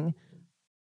thing.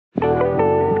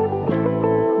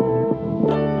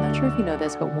 Not sure if you know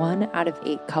this, but 1 out of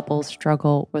 8 couples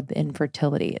struggle with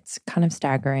infertility. It's kind of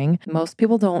staggering. Most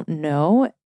people don't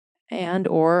know and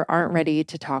or aren't ready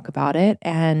to talk about it.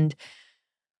 And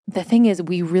the thing is,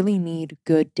 we really need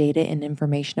good data and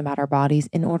information about our bodies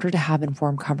in order to have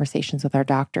informed conversations with our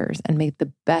doctors and make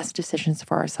the best decisions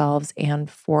for ourselves and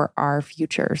for our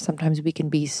future. Sometimes we can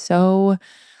be so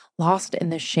lost in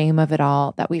the shame of it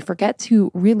all that we forget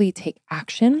to really take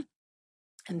action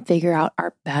and figure out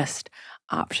our best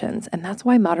options. And that's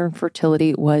why Modern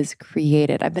Fertility was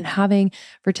created. I've been having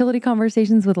fertility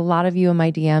conversations with a lot of you in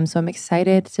my DMs, so I'm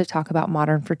excited to talk about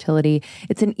Modern Fertility.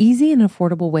 It's an easy and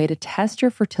affordable way to test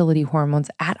your fertility hormones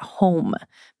at home,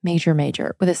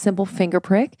 major, with a simple finger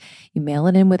prick. You mail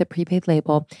it in with a prepaid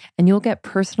label, and you'll get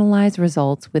personalized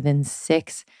results within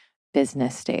 6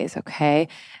 business days, okay?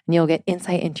 And you'll get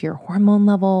insight into your hormone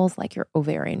levels, like your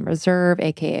ovarian reserve,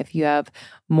 aka if you have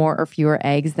more or fewer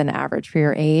eggs than average for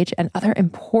your age, and other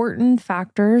important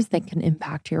factors that can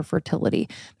impact your fertility.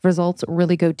 The results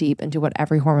really go deep into what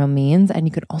every hormone means, and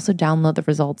you can also download the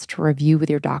results to review with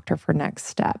your doctor for next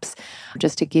steps.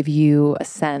 Just to give you a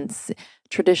sense,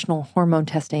 traditional hormone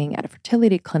testing at a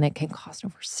fertility clinic can cost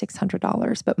over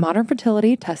 $600, but Modern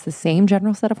Fertility tests the same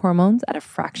general set of hormones at a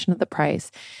fraction of the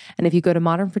price. And if you go to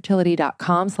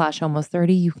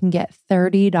modernfertility.com/almost30, you can get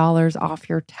 $30 off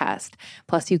your test.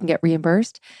 Plus, you can get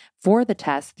reimbursed for the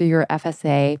test through your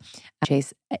FSA,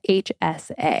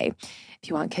 HSA. If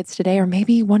you want kids today or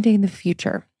maybe one day in the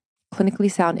future, clinically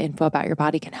sound info about your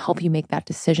body can help you make that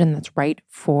decision that's right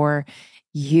for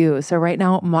you. So right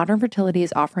now, Modern Fertility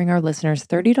is offering our listeners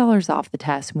 $30 off the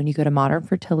test when you go to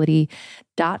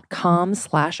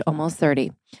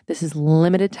modernfertility.com/almost30. This is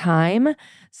limited time,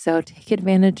 so take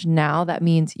advantage now. That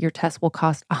means your test will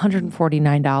cost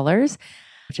 $149,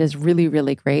 which is really,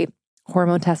 really great.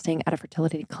 Hormone testing at a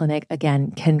fertility clinic,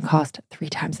 again, can cost 3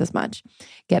 times as much.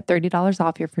 Get $30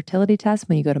 off your fertility test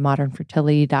when you go to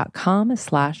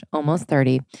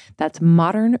modernfertility.com/almost30. That's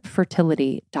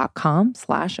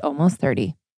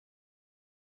modernfertility.com/almost30.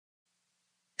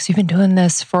 because you've been doing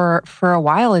this for a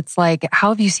while. It's like, how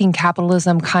have you seen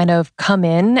capitalism kind of come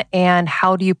in, and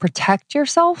how do you protect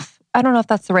yourself? I don't know if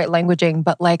that's the right languaging,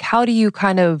 but like, how do you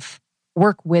kind of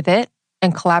work with it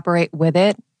and collaborate with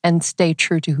it and stay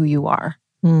true to who you are?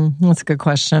 That's a good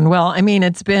question. Well, I mean,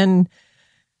 it's been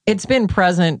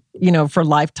present, for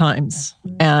lifetimes.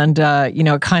 And,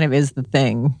 it kind of is the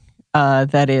thing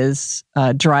that is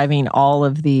driving all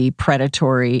of the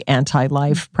predatory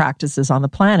anti-life practices on the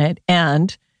planet.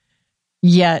 And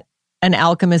yet an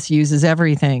alchemist uses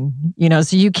everything,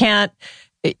 so you can't,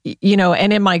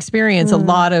 and in my experience, a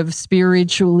lot of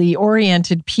spiritually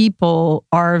oriented people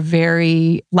are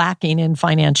very lacking in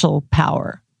financial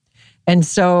power. And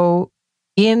so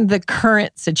in the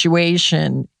current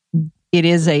situation, it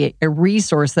is a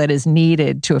resource that is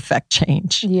needed to affect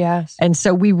change. Yes. And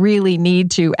so we really need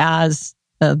to, as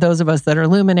those of us that are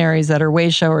luminaries, that are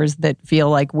way showers, that feel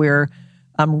like we're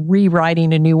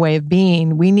rewriting a new way of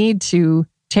being, we need to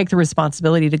take the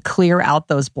responsibility to clear out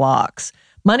those blocks.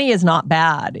 Money is not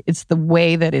bad. It's the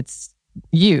way that it's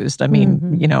used. I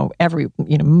mean,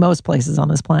 most places on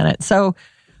this planet. So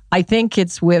I think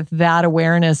it's with that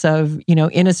awareness of,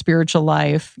 in a spiritual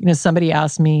life, somebody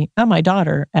asked me, my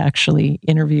daughter actually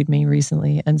interviewed me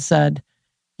recently and said,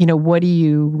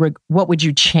 what would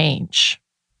you change?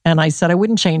 And I said, I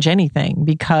wouldn't change anything,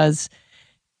 because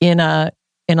in a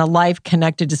life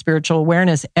connected to spiritual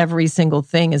awareness, every single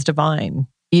thing is divine,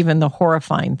 even the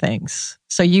horrifying things.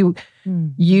 So you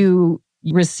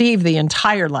receive the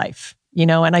entire life.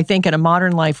 And I think in a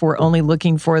modern life, we're only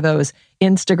looking for those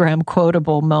Instagram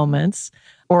quotable moments,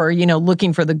 or,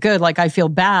 looking for the good. Like, I feel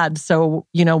bad, so,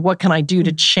 what can I do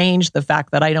to change the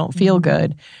fact that I don't feel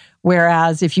good?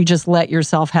 Whereas if you just let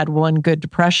yourself had one good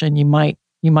depression, you might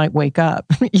wake up,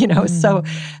 So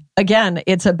again,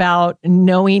 it's about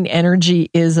knowing energy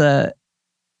is a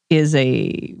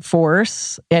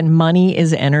force and money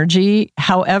is energy.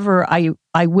 However, I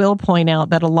will point out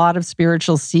that a lot of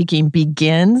spiritual seeking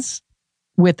begins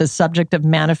with the subject of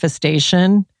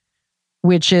manifestation,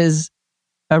 which is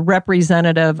a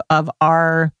representative of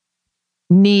our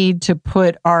need to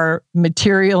put our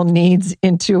material needs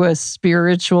into a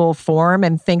spiritual form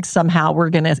and think somehow we're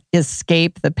going to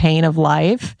escape the pain of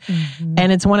life.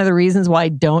 And it's one of the reasons why I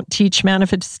don't teach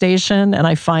manifestation. And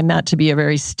I find that to be a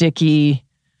very sticky,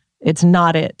 it's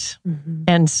not it.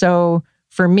 And so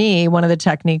for me, one of the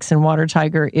techniques in Water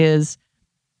Tiger is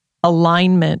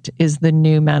alignment is the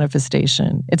new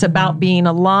manifestation. It's about being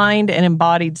aligned and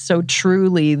embodied so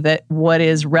truly that what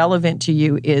is relevant to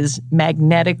you is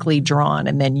magnetically drawn,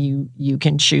 and then you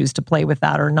can choose to play with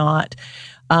that or not.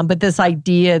 But this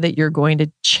idea that you're going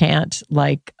to chant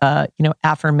like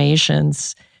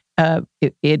affirmations,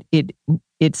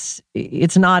 it's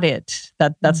not it.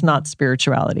 That's not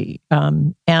spirituality.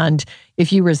 And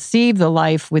if you receive the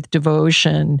life with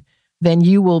devotion, then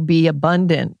you will be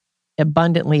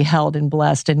abundantly held and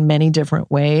blessed in many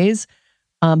different ways.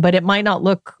 But it might not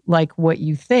look like what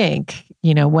you think.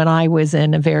 When I was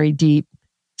in a very deep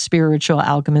spiritual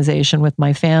alchemization with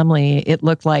my family, it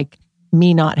looked like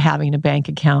me not having a bank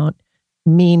account,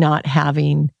 me not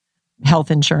having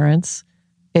health insurance.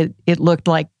 It looked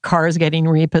like cars getting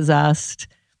repossessed,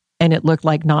 and it looked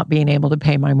like not being able to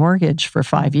pay my mortgage for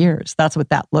 5 years. That's what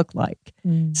that looked like.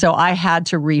 So I had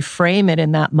to reframe it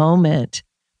in that moment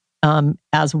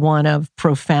as one of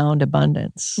profound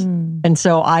abundance. And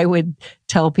so I would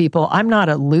tell people, I'm not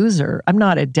a loser. I'm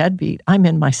not a deadbeat. I'm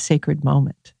in my sacred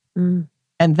moment.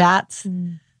 And that's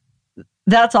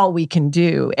all we can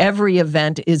do. Every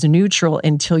event is neutral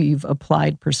until you've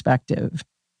applied perspective.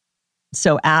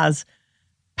 So as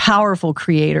powerful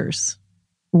creators,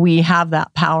 we have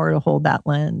that power to hold that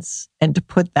lens and to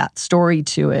put that story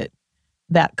to it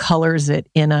that colors it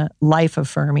in a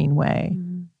life-affirming way.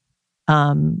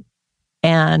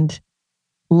 And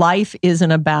life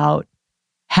isn't about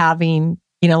having,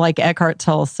 like Eckhart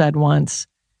Tolle said once,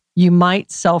 you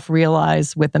might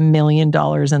self-realize with $1 million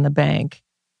in the bank,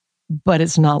 but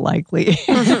it's not likely.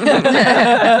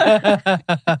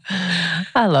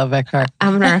 I love Eckhart.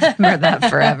 I'm going to remember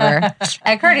that forever.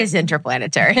 Eckhart is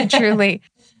interplanetary, truly.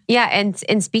 Yeah,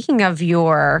 and speaking of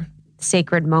your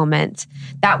sacred moment,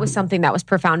 that was something that was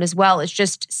profound as well. It's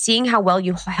just seeing how well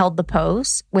you held the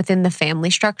pose within the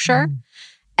family structure.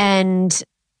 And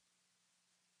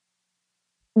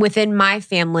within my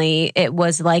family, it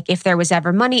was like if there was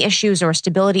ever money issues or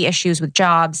stability issues with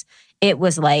jobs, it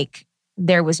was like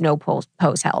there was no pose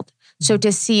held. So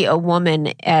to see a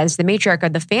woman as the matriarch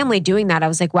of the family doing that, I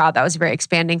was like, wow, that was very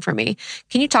expanding for me.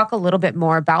 Can you talk a little bit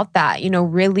more about that?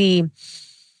 Really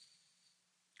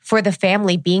for the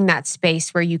family being that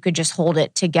space where you could just hold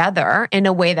it together in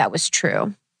a way that was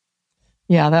true.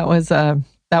 Yeah, that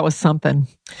was something.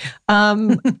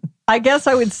 I guess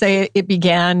I would say it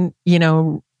began,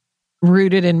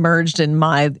 rooted and merged in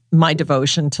my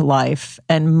devotion to life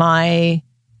and my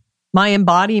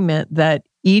embodiment that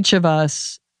each of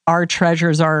us, our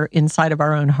treasures are inside of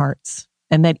our own hearts.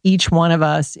 And that each one of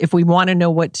us, if we want to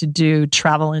know what to do,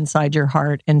 travel inside your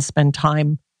heart and spend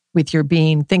time with your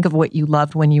being. Think of what you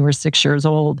loved when you were 6 years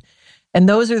old. And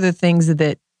those are the things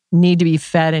that need to be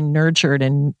fed and nurtured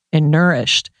and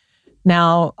nourished.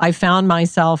 Now, I found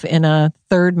myself in a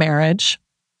third marriage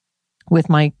with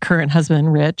my current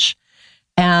husband, Rich.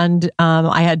 And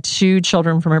I had 2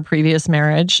 children from a previous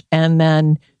marriage. And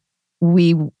then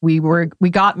we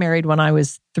got married when I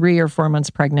was 3 or 4 months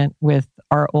pregnant with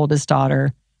our oldest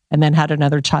daughter, and then had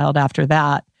another child after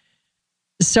that.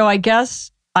 So I guess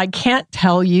I can't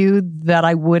tell you that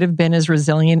I would have been as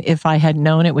resilient if I had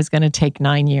known it was going to take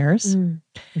 9 years. And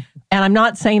I'm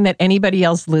not saying that anybody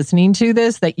else listening to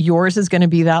this, that yours is going to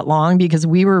be that long, because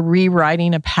we were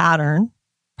rewriting a pattern,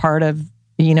 part of,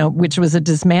 which was a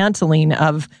dismantling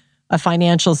of a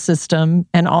financial system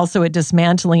and also a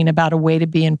dismantling about a way to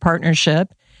be in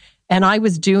partnership. And I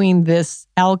was doing this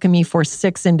alchemy for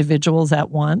 6 individuals at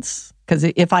once, because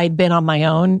if I had been on my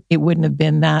own, it wouldn't have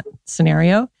been that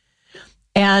scenario.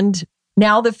 And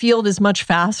now the field is much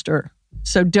faster.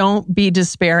 So don't be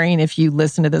despairing if you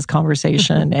listen to this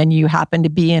conversation and you happen to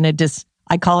be in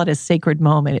I call it a sacred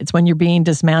moment. It's when you're being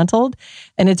dismantled,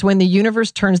 and it's when the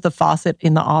universe turns the faucet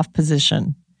in the off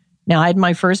position. Now, I had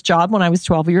my first job when I was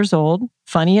 12 years old.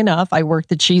 Funny enough, I worked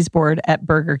the cheese board at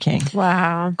BurgerKing.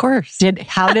 Wow. Of course.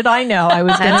 How did I know I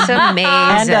was going to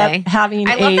end up having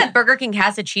I love that Burger King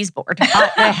has a cheese board.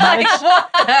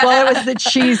 Well, it was the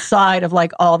cheese side of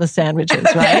like all the sandwiches,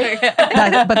 right?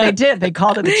 But they did. They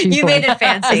called it a cheese board. You made it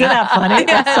fancy. Isn't that funny?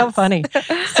 That's so funny.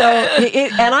 So,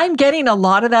 and I'm getting a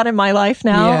lot of that in my life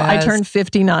now. Yes. I turned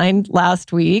 59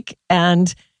 last week,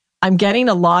 and I'm getting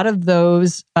a lot of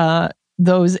those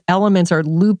elements are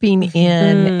looping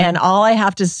in. And all I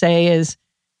have to say is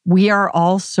we are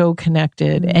all so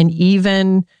connected. And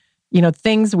even,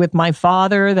 things with my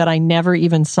father that I never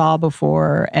even saw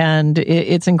before. And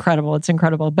it's incredible. It's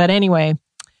incredible. But anyway,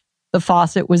 the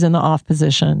faucet was in the off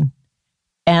position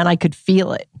and I could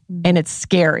feel it. And it's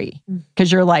scary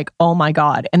because you're like, oh my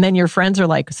God. And then your friends are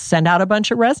like, send out a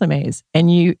bunch of resumes,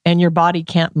 and your body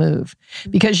can't move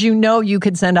because you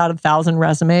could send out 1,000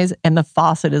 resumes and the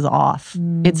faucet is off.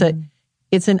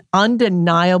 It's an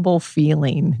undeniable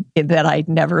feeling that I'd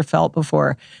never felt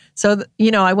before. So,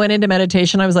 I went into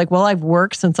meditation. I was like, well, I've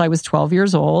worked since I was 12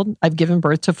 years old. I've given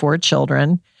birth to 4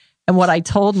 children. And what I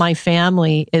told my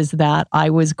family is that I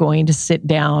was going to sit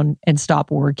down and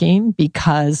stop working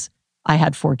because I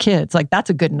had 4 kids. Like, that's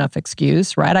a good enough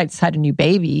excuse, right? I just had a new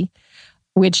baby,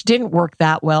 which didn't work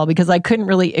that well because I couldn't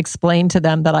really explain to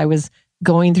them that I was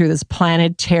going through this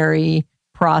planetary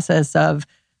process of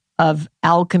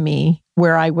alchemy,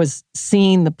 where I was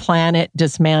seeing the planet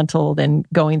dismantled and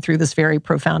going through this very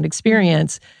profound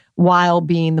experience while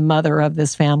being the mother of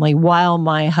this family, while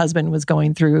my husband was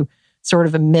going through sort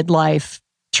of a midlife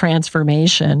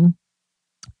transformation.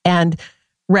 And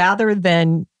rather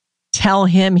than tell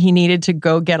him he needed to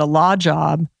go get a law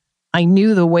job, I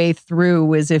knew the way through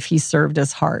was if he served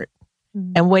his heart.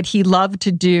 And what he loved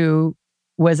to do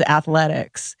was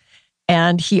athletics.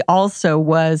 And he also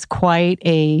was quite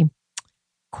a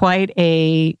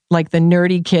like the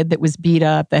nerdy kid that was beat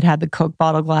up, that had the Coke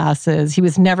bottle glasses. He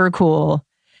was never cool.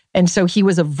 And so he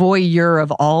was a voyeur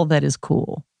of all that is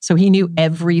cool. So he knew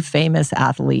every famous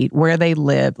athlete, where they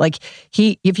lived. Like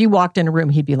if you walked in a room,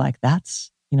 he'd be like,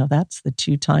 that's the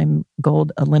 2-time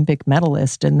gold Olympic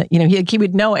medalist. And, he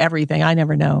would know everything. I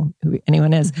never know who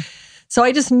anyone is. So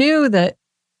I just knew that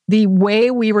the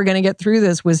way we were going to get through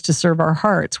this was to serve our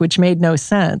hearts, which made no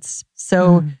sense.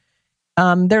 So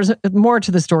there's more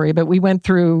to the story, but we went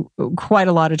through quite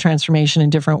a lot of transformation in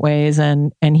different ways.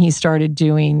 And he started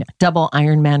doing double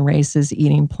Ironman races,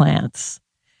 eating plants.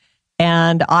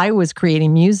 And I was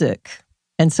creating music.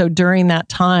 And so during that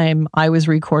time, I was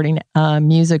recording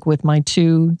music with my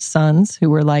 2 sons who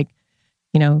were like,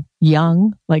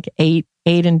 young, like 8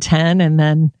 and 10. And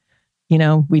then,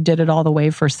 we did it all the way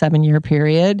for a 7-year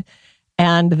period.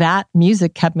 And that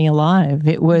music kept me alive.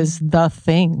 It was the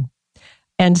thing.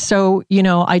 And so,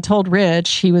 I told Rich,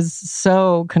 he was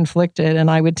so conflicted. And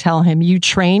I would tell him, you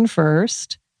train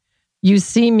first, you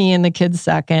see me and the kids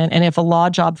second. And if a law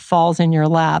job falls in your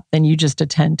lap, then you just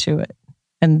attend to it.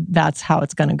 And that's how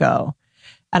it's going to go.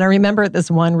 And I remember at this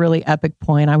one really epic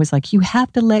point, I was like, you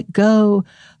have to let go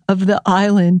of the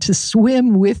island to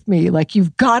swim with me. Like,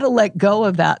 you've got to let go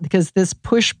of that, because this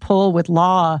push-pull with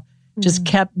law just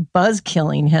kept buzz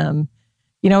killing him.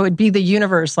 it would be the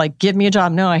universe, like, give me a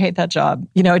job. No, I hate that job.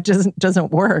 It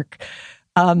doesn't work.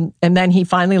 And then he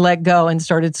finally let go and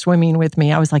started swimming with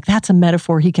me. I was like, that's a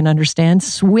metaphor he can understand.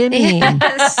 Swimming.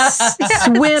 Yes.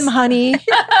 Swim, honey.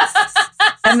 Yes.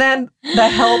 And then the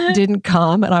help didn't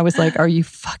come. And I was like, are you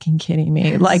fucking kidding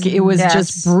me? Like, it was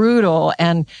just brutal.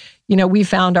 And, we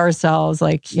found ourselves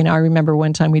like, I remember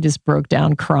one time we just broke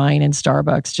down crying in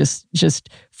Starbucks, just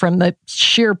from the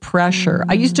sheer pressure.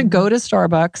 I used to go to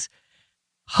Starbucks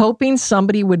hoping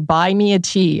somebody would buy me a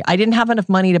tea. I didn't have enough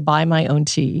money to buy my own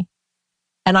tea.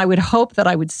 And I would hope that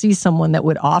I would see someone that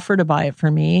would offer to buy it for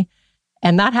me.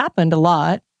 And that happened a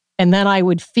lot. And then I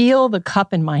would feel the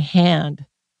cup in my hand.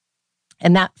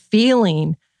 And that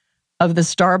feeling of the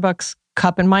Starbucks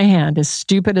cup in my hand, as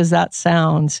stupid as that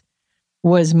sounds,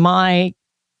 was my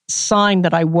sign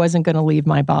that I wasn't going to leave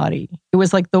my body. It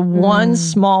was like the one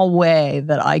small way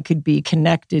that I could be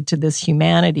connected to this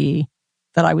humanity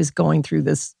that I was going through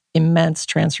this immense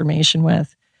transformation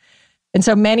with. And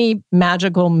so many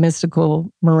magical,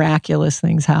 mystical, miraculous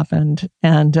things happened.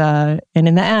 And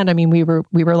in the end, I mean, we were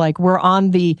like, we're on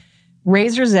the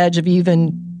razor's edge of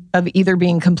either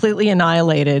being completely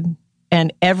annihilated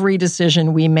and every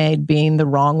decision we made being the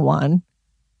wrong one,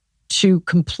 to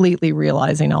completely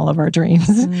realizing all of our dreams.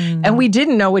 And we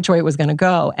didn't know which way it was going to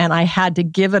go. And I had to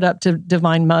give it up to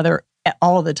Divine Mother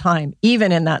all the time,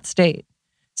 even in that state,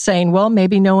 saying, well,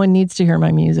 maybe no one needs to hear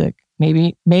my music.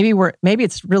 Maybe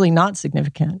it's really not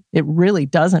significant. It really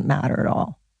doesn't matter at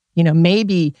all.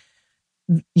 Maybe,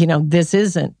 this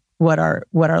isn't what our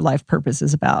life purpose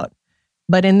is about.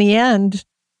 But in the end,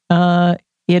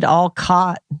 it all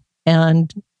caught,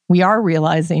 and we are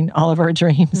realizing all of our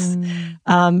dreams.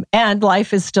 And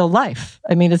life is still life.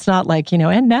 I mean, it's not like,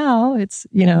 and now it's,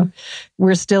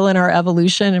 we're still in our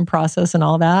evolution and process and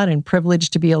all that, and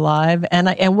privileged to be alive.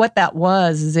 And what that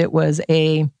was, is it was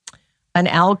an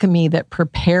alchemy that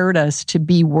prepared us to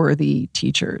be worthy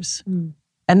teachers.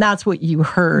 And that's what you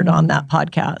heard on that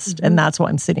podcast. And that's why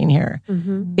I'm sitting here.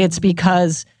 It's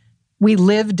because we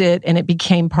lived it and it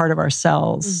became part of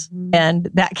ourselves. And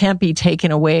that can't be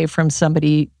taken away from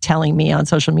somebody telling me on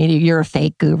social media, you're a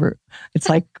fake guru. It's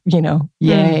like,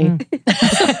 yay.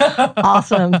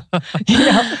 Awesome.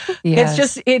 It's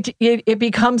just, it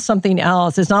becomes something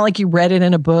else. It's not like you read it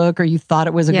in a book or you thought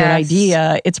it was a good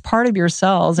idea. It's part of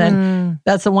yourselves. And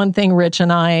that's the one thing Rich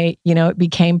and I, it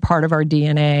became part of our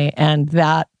DNA. And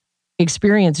that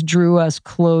experience drew us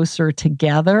closer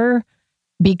together,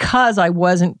 because I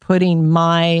wasn't putting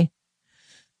my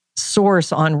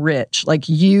source on Rich. Like,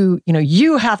 you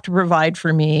have to provide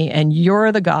for me and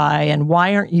you're the guy, and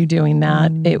why aren't you doing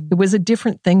that? It was a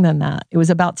different thing than that. It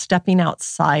was about stepping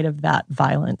outside of that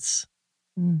violence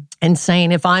and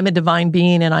saying, if I'm a divine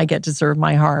being and I get to serve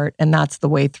my heart and that's the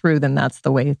way through, then that's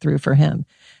the way through for him.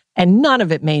 And none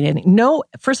of it made any,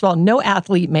 first of all, no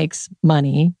athlete makes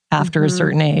money after a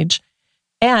certain age.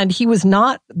 And he was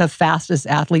not the fastest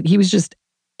athlete. He was just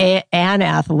an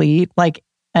athlete, like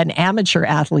an amateur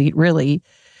athlete, really,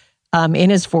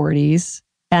 in his 40s.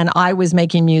 And I was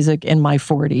making music in my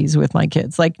 40s with my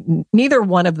kids. Like, neither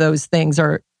one of those things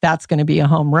that's going to be a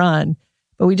home run.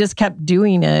 But we just kept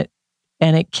doing it,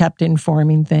 and it kept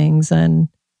informing things. And,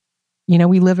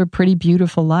 we live a pretty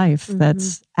beautiful life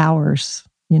that's ours,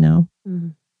 Yeah,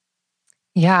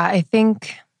 I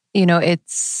think,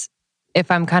 it's, if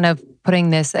I'm kind of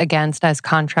putting this against as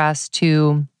contrast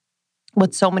to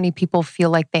what so many people feel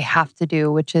like they have to do,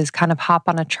 which is kind of hop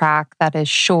on a track that is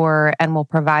sure and will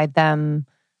provide them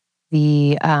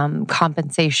the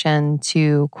compensation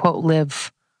to, quote,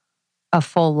 live a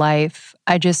full life.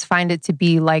 I just find it to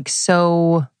be like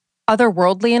so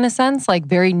otherworldly in a sense, like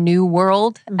very new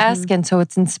world-esque. And so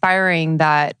it's inspiring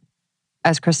that,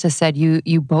 as Krista said,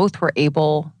 you both were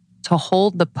able to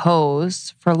hold the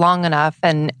pose for long enough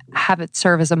and have it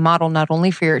serve as a model not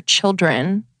only for your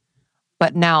children,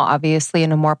 but now, obviously,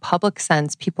 in a more public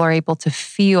sense, people are able to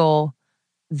feel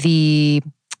the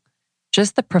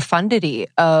profundity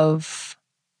of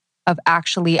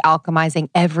actually alchemizing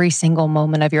every single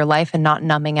moment of your life and not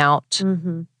numbing out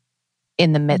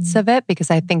in the midst of it.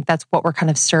 Because I think that's what we're kind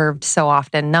of served so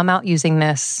often. Numb out using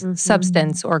this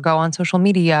substance, or go on social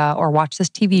media, or watch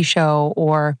this TV show,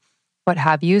 or what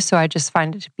have you. So I just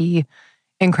find it to be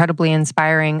incredibly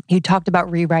inspiring. You talked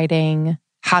about rewriting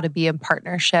how to be in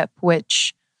partnership,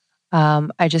 which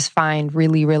I just find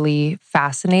really, really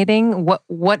fascinating.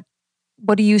 What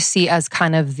do you see as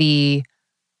kind of the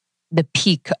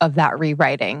peak of that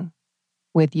rewriting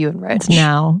with you and Rich? It's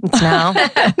now.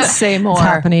 Say more. It's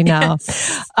happening now.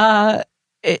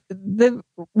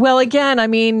 Well, again, I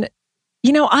mean,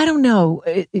 I don't know.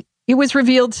 It was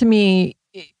revealed to me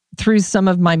through some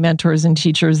of my mentors and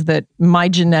teachers that my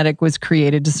genetic was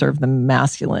created to serve the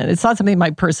masculine. It's not something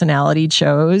my personality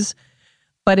chose,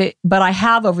 but I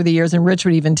have over the years, and Rich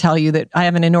would even tell you that I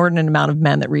have an inordinate amount of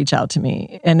men that reach out to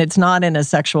me, and it's not in a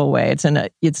sexual way. It's in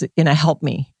a help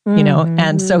me, you know.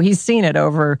 And so he's seen it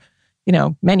over,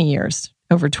 many years,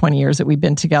 over 20 years that we've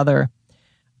been together.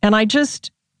 And I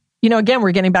just, again,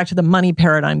 we're getting back to the money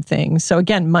paradigm thing. So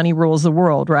again, money rules the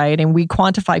world, right? And we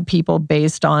quantify people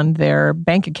based on their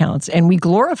bank accounts, and we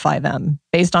glorify them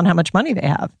based on how much money they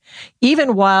have.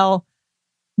 Even while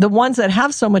the ones that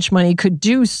have so much money could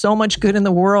do so much good in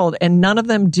the world, and none of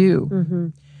them do. Mm-hmm.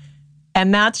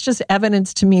 And that's just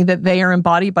evidence to me that they are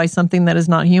embodied by something that is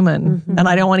not human. Mm-hmm. And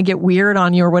I don't want to get weird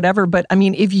on you or whatever, but I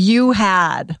mean, if you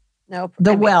had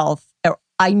wealth,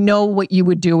 I know what you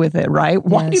would do with it, right?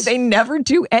 Why do they never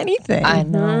do anything? I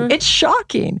know. It's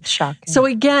shocking. Shocking. So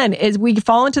again, as we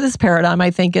fall into this paradigm,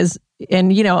 I think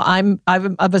I'm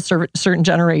of a certain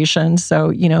generation.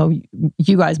 So,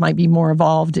 you guys might be more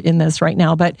involved in this right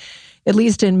now, but at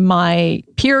least in my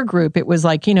peer group, it was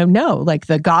like, no, like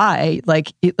the guy,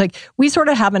 like we sort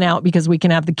of have an out because we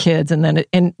can have the kids, and then,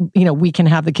 we can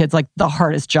have the kids like the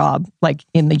hardest job, like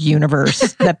in the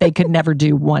universe that they could never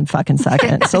do one fucking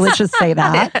second. So let's just say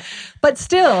that. But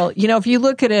still, if you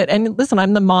look at it, and listen,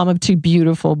 I'm the mom of two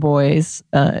beautiful boys,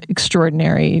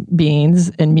 extraordinary beings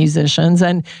and musicians.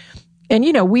 And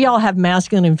we all have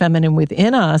masculine and feminine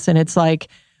within us. And it's like,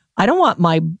 I don't want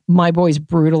my boys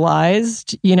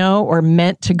brutalized, or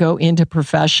meant to go into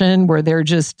profession where they're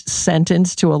just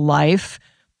sentenced to a life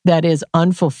that is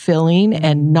unfulfilling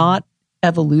and not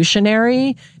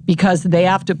evolutionary because they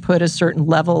have to put a certain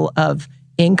level of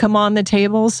income on the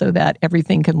table so that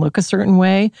everything can look a certain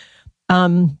way.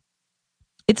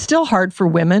 It's still hard for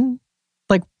women,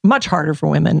 like much harder for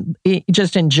women,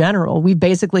 just in general. We've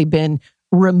basically been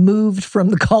removed from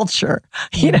the culture,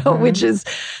 which is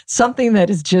something that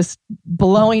is just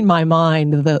blowing my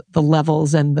mind, the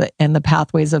levels and the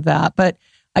pathways of that. But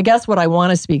I guess what I want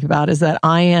to speak about is that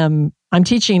I'm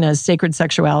teaching a sacred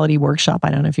sexuality workshop. I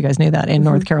don't know if you guys knew that, in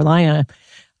North Carolina.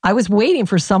 I was waiting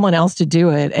for someone else to do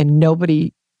it, and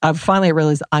I finally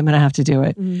realized I'm going to have to do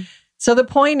it. Mm-hmm. So the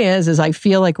point is I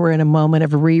feel like we're in a moment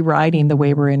of rewriting the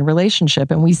way we're in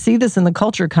relationship. And we see this in the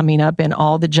culture coming up in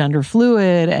all the gender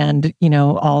fluid and,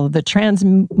 all of the trans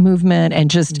movement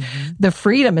and just the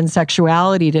freedom and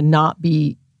sexuality to not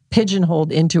be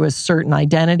pigeonholed into a certain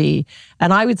identity.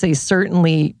 And I would say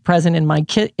certainly present in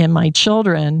my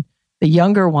children, the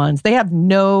younger ones, they have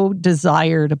no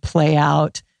desire to play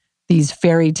out these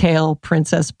fairy tale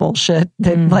princess bullshit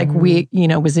that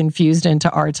was infused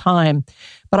into our time.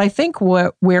 But I think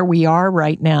where we are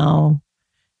right now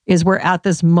is we're at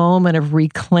this moment of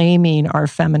reclaiming our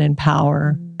feminine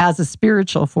power as a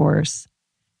spiritual force,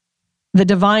 the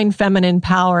divine feminine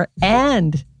power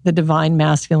and the divine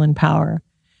masculine power.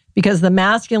 Because the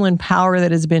masculine power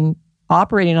that has been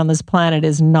operating on this planet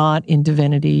is not in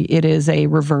divinity. It is a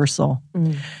reversal.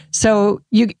 So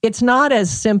it's not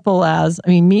as simple as,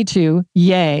 me too,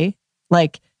 yay.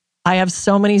 Like I have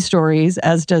so many stories,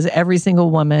 as does every single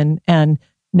woman, and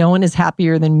no one is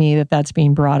happier than me that that's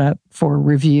being brought up for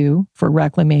review, for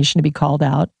reclamation, to be called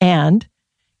out. And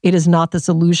it is not the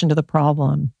solution to the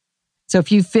problem. So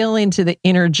if you feel into the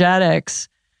energetics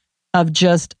of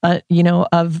just,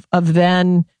 of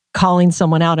then calling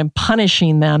someone out and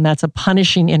punishing them, that's a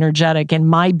punishing energetic. And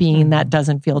my being, that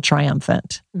doesn't feel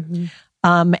triumphant.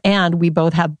 And we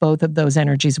both have both of those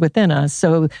energies within us.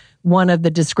 So one of the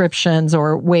descriptions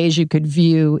or ways you could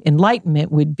view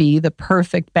enlightenment would be the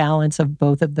perfect balance of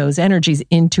both of those energies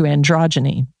into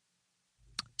androgyny.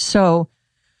 So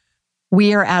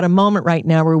we are at a moment right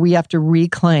now where we have to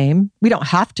reclaim, we don't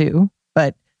have to,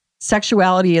 but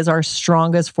sexuality is our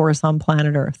strongest force on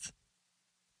planet Earth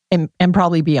and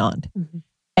probably beyond.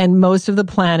 And most of the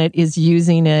planet is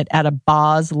using it at a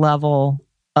base level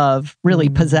of really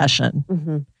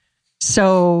possession.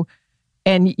 So,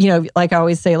 and like I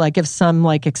always say, like if some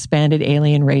like expanded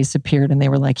alien race appeared and they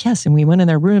were like, yes, and we went in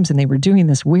their rooms and they were doing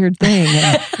this weird thing,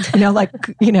 and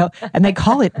and they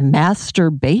call it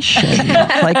masturbation.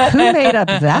 Like who made up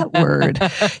that word?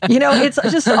 It's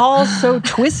just all so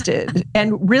twisted.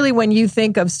 And really, when you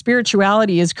think of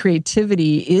spirituality as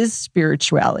creativity, is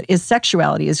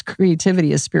sexuality, is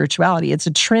creativity, is spirituality. It's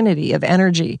a trinity of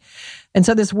energy. And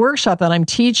so this workshop that I'm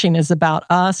teaching is about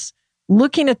us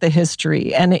looking at the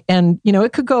history and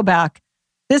it could go back.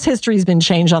 This history has been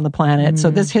changed on the planet. So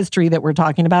this history that we're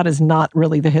talking about is not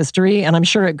really the history. And I'm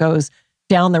sure it goes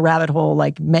down the rabbit hole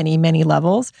like many, many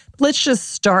levels. But let's just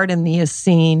start in the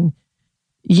Essene,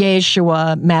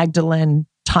 Yeshua, Magdalene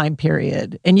time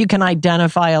period. And you can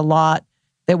identify a lot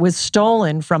that was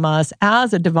stolen from us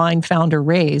as a divine founder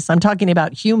race. I'm talking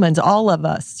about humans, all of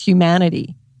us,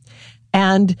 humanity.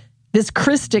 And this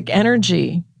Christic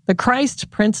energy, the Christ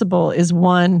principle, is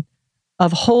one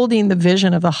of holding the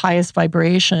vision of the highest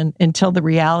vibration until the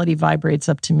reality vibrates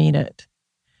up to meet it.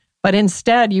 But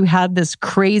instead, you had this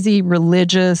crazy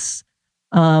religious,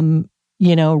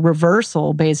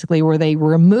 reversal, basically, where they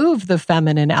removed the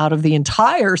feminine out of the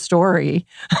entire story.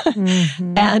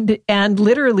 Mm-hmm. And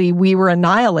literally, we were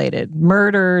annihilated,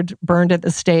 murdered, burned at the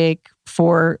stake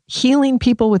for healing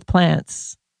people with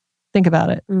plants. Think about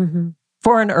it. Mm-hmm.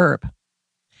 For an herb.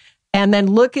 And then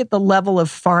look at the level of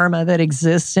pharma that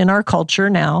exists in our culture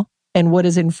now and what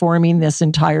is informing this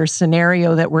entire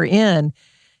scenario that we're in.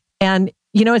 And,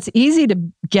 it's easy to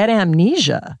get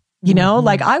amnesia.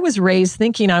 Like I was raised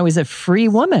thinking I was a free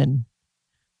woman.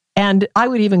 And I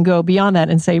would even go beyond that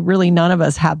and say, really, none of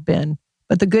us have been.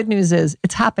 But the good news is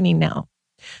it's happening now.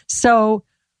 So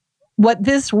what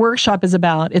this workshop is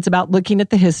about, it's about looking at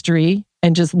the history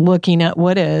and just looking at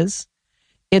what is.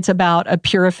 It's about a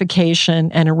purification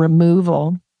and a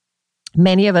removal.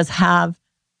 Many of us have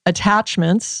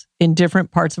attachments in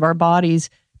different parts of our bodies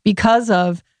because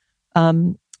of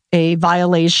a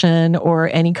violation or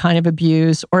any kind of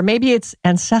abuse, or maybe it's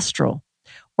ancestral,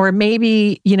 or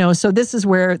maybe, so this is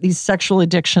where these sexual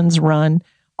addictions run.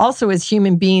 Also, as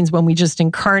human beings, when we just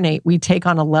incarnate, we take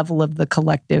on a level of the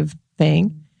collective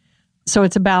thing. So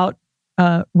it's about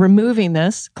removing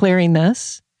this, clearing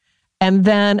this, and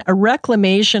then a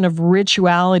reclamation of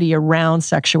rituality around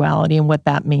sexuality and what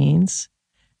that means,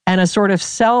 and a sort of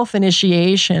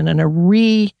self-initiation and a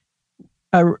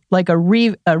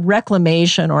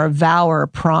reclamation or a vow or a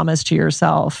promise to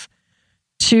yourself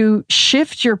to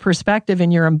shift your perspective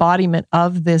and your embodiment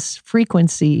of this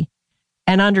frequency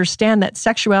and understand that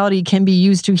sexuality can be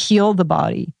used to heal the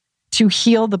body, to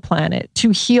heal the planet,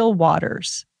 to heal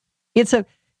waters.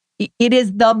 It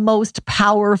is the most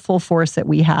powerful force that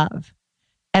we have.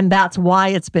 And that's why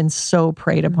it's been so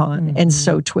preyed upon and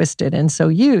so twisted and so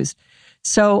used.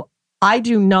 So I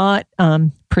do not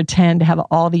pretend to have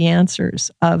all the answers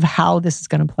of how this is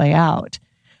going to play out.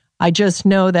 I just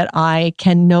know that I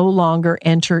can no longer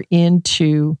enter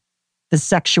into the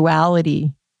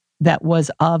sexuality that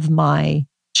was of my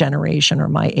generation or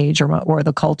my age or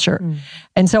the culture.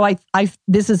 And so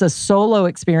this is a solo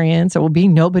experience. It will be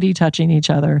nobody touching each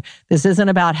other. This isn't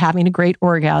about having a great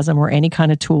orgasm or any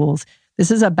kind of tools.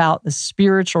 This is about the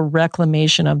spiritual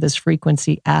reclamation of this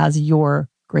frequency as your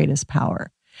greatest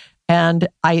power. And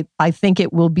I think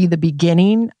it will be the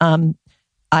beginning.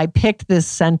 I picked this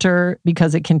center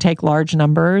because it can take large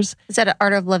numbers. Is that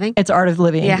Art of Living? It's Art of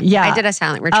Living. Yeah. I did a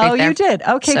silent retreat there. Oh, you did?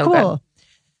 Okay, so cool. Good.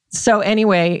 So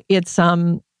anyway, it's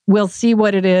we'll see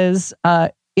what it is.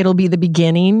 It'll be the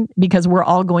beginning because we're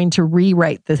all going to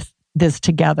rewrite this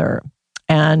together.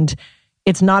 And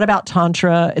it's not about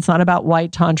Tantra. It's not about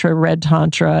white Tantra, red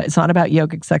Tantra. It's not about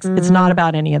yogic sex. It's not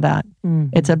about any of that.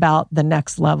 It's about the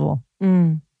next level.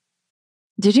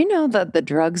 Did you know that the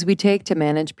drugs we take to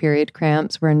manage period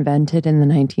cramps were invented in the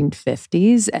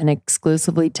 1950s and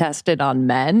exclusively tested on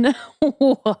men?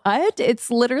 What? It's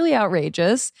literally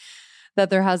outrageous that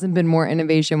there hasn't been more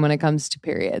innovation when it comes to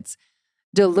periods.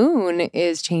 Daloon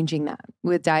is changing that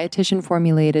with dietitian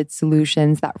formulated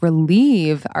solutions that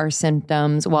relieve our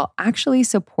symptoms while actually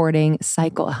supporting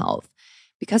cycle health.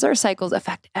 Because our cycles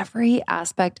affect every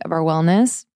aspect of our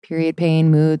wellness, period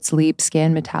pain, mood, sleep,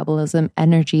 skin, metabolism,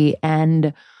 energy,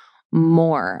 and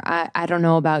more. I don't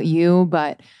know about you,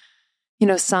 but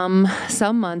some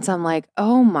months I'm like,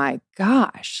 oh my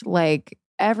gosh, like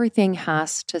everything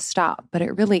has to stop, but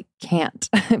it really can't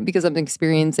because I'm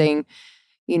experiencing,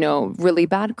 really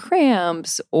bad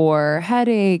cramps or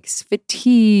headaches,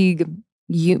 fatigue,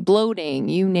 bloating,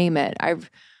 you name it. I've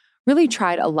really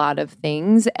tried a lot of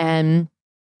things, and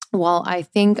while I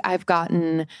think I've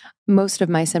gotten most of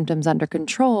my symptoms under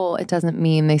control, it doesn't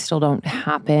mean they still don't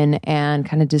happen and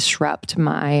kind of disrupt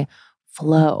my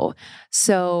flow.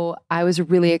 So I was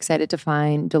really excited to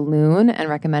find Daloon and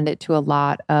recommend it to a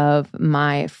lot of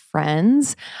my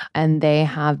friends, and they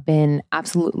have been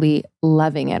absolutely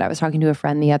loving it. I was talking to a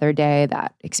friend the other day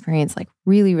that experienced like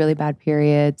really, really bad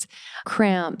periods,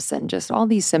 cramps, and just all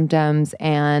these symptoms,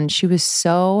 and she was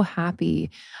so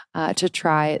happy to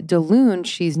try Daloon.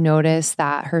 She's noticed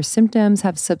that her symptoms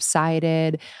have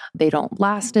subsided. They don't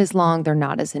last as long. They're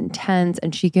not as intense,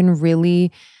 and she can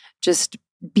really just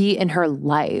be in her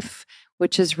life,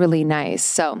 which is really nice.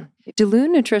 So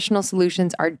Daloon nutritional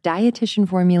solutions are dietitian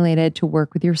formulated to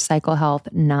work with your cycle health,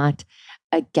 not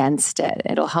against it.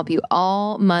 It'll help you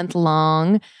all month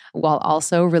long while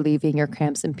also relieving your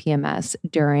cramps and PMS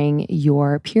during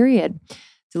your period.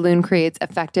 Daloon creates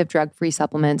effective drug-free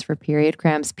supplements for period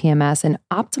cramps, PMS, and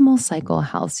optimal cycle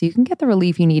health. So you can get the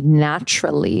relief you need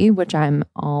naturally, which I'm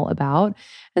all about,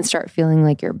 and start feeling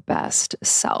like your best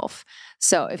self.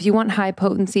 So if you want high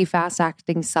potency,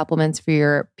 fast-acting supplements for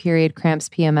your period cramps,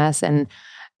 PMS, and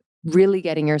really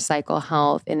getting your cycle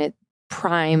health in its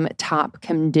prime top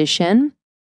condition,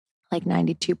 like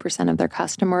 92% of their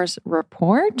customers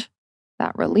report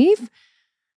that relief,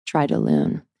 try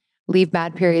Daloon. Leave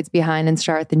bad periods behind and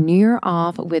start the new year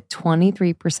off with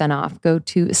 23% off. Go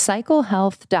to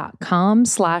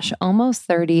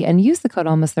cyclehealth.com/almost30 and use the code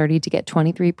almost30 to get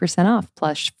 23% off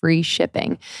plus free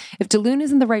shipping. If Daloon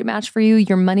isn't the right match for you,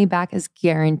 your money back is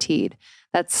guaranteed.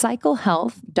 That's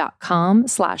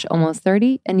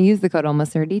cyclehealth.com/almost30 and use the code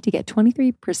almost30 to get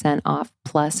 23% off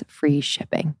plus free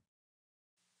shipping.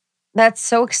 That's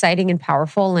so exciting and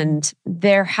powerful. And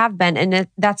there have been, and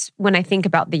that's when I think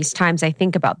about these times, I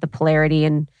think about the polarity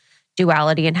and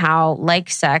duality and how, like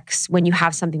sex, when you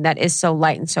have something that is so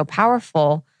light and so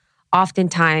powerful,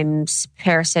 oftentimes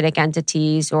parasitic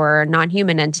entities or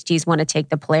non-human entities want to take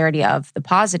the polarity of the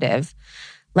positive,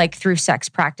 like through sex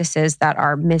practices that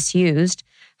are misused.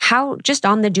 How, just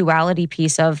on the duality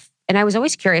piece of, and I was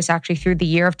always curious actually through the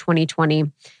year of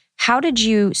 2020, how did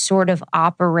you sort of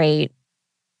operate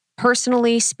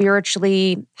personally,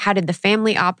 spiritually? How did the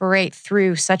family operate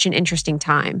through such an interesting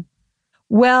time?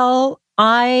 Well,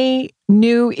 I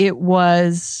knew it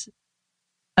was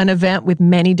an event with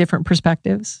many different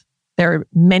perspectives. There are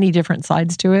many different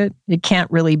sides to it. It can't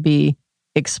really be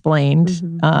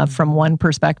explained from one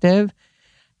perspective.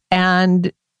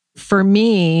 And for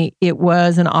me, it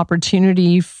was an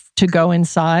opportunity to go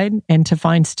inside and to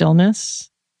find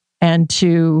stillness and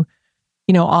to,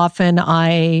 often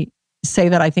I say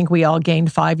that I think we all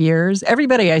gained 5 years.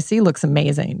 Everybody I see looks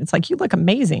amazing. It's like, you look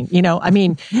amazing,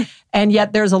 and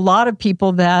yet there's a lot of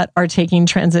people that are taking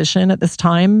transition at this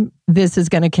time. This is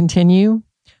going to continue.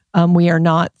 We are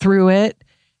not through it.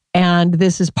 And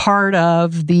this is part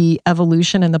of the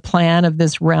evolution and the plan of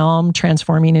this realm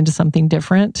transforming into something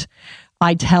different.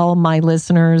 I tell my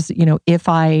listeners, if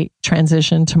I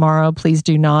transition tomorrow, please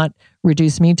do not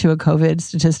reduce me to a COVID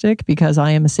statistic because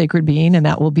I am a sacred being and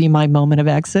that will be my moment of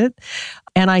exit.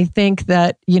 And I think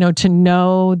that, to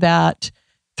know that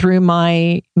through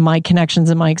my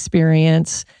connections and my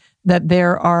experience, that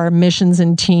there are missions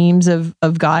and teams of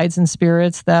guides and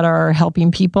spirits that are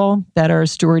helping people, that are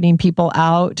stewarding people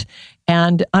out,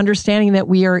 and understanding that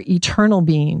we are eternal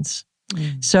beings.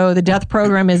 So the death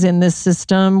program is in this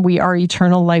system. We are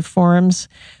eternal life forms.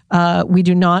 We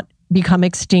do not become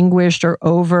extinguished or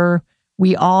over.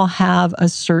 We all have a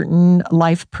certain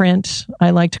life print,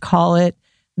 I like to call it,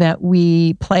 that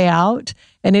we play out.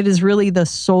 And it is really the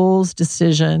soul's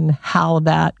decision how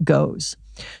that goes.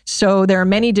 So there are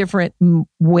many different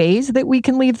ways that we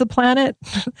can leave the planet.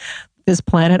 This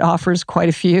planet offers quite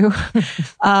a few.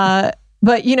 But,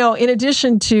 in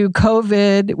addition to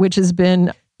COVID, which has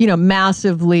been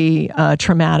massively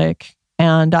traumatic,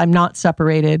 and I'm not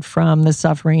separated from the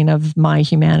suffering of my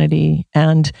humanity.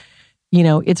 And,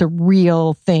 it's a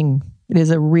real thing. It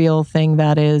is a real thing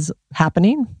that is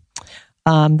happening,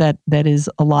 that is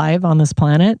alive on this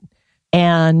planet.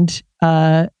 And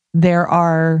there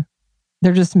are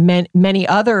just many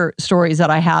other stories that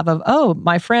I have of,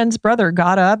 my friend's brother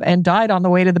got up and died on the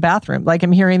way to the bathroom. Like,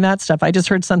 I'm hearing that stuff. I just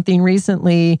heard something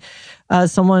recently.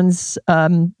 Someone's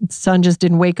son just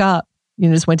didn't wake up,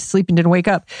 just went to sleep and didn't wake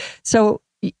up. So,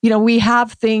 we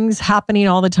have things happening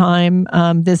all the time.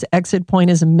 This exit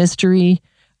point is a mystery.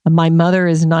 My mother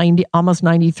is 90, almost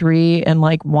 93, and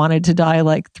wanted to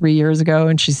die 3 years ago,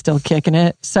 and she's still kicking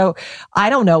it. So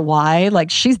I don't know why.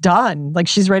 She's done.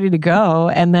 She's ready to go.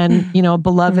 And then a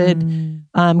beloved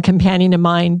companion of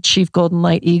mine, Chief Golden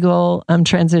Light Eagle,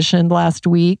 transitioned last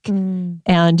week,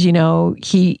 and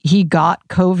he got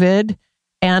COVID.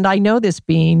 And I know this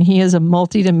being. He is a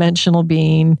multidimensional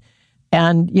being.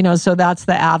 And, so that's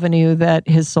the avenue that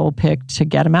his soul picked to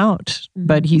get him out.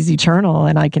 But he's eternal,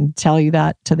 and I can tell you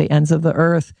that to the ends of the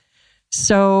earth.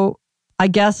 So I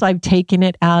guess I've taken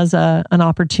it as an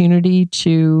opportunity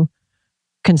to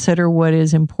consider what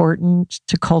is important,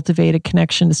 to cultivate a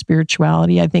connection to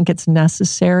spirituality. I think it's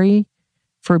necessary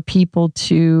for people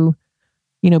to,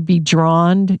 be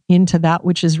drawn into that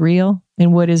which is real.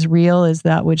 And what is real is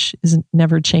that which is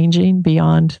never changing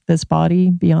beyond this body,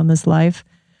 beyond this life.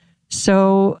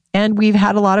 So, and we've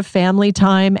had a lot of family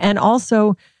time, and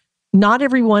also not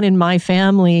everyone in my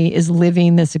family is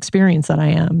living this experience that I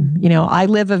am. I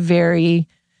live a very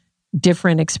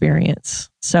different experience.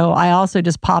 So I also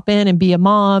just pop in and be a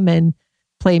mom and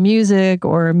play music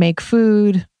or make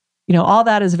food. All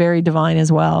that is very divine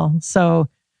as well. So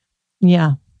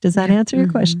yeah, Does that answer your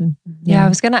question? Yeah, I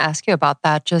was going to ask you about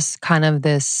that. Just kind of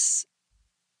this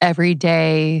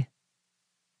everyday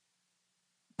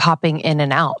popping in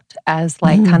and out as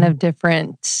like kind of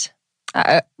different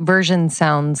versions.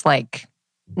 Sounds like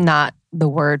not the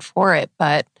word for it,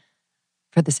 but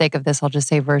for the sake of this, I'll just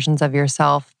say versions of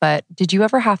yourself. But did you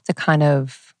ever have to kind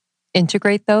of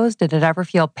integrate those? Did it ever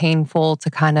feel painful to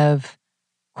kind of,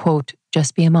 quote,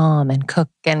 just be a mom and cook?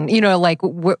 And, like,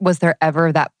 was there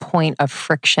ever that point of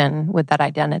friction with that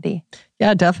identity?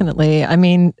 Yeah, definitely. I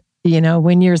mean,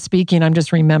 when you're speaking, I'm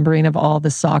just remembering of all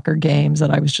the soccer games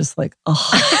that I was just like,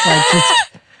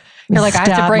 just... You're like, I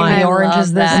have to bring the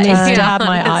oranges this time. And stab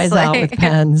my eyes out with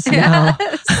pens.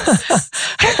 Yes.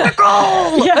 Technical!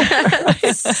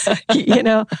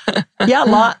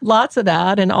 Lots of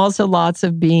that. And also lots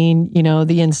of being,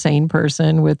 the insane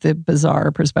person with the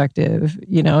bizarre perspective,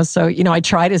 So, I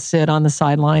try to sit on the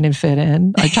sideline and fit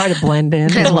in. I try to blend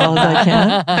in as well as I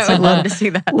can. I would love to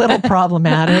see that. Little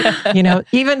problematic.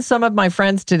 Even some of my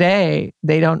friends today,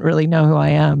 they don't really know who I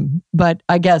am. But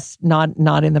I guess not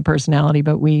in the personality,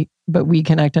 but we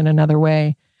connect in another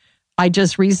way. I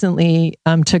just recently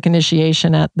took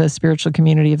initiation at the spiritual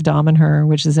community of Damanhur,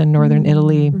 which is in northern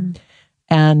Italy.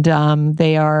 And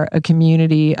they are a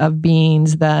community of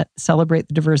beings that celebrate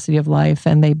the diversity of life.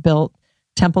 And they built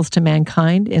temples to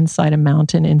mankind inside a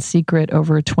mountain in secret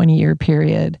over a 20-year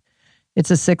period.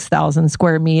 It's a 6,000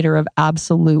 square meter of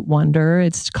absolute wonder.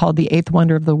 It's called the eighth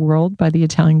wonder of the world by the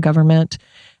Italian government.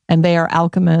 And they are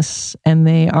alchemists, and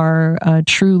they are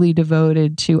truly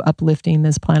devoted to uplifting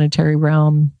this planetary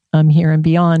realm here and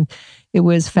beyond. It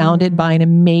was founded by an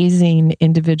amazing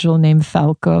individual named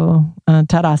Falco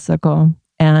Tarasco,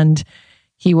 and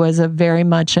he was very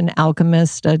much an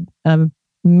alchemist,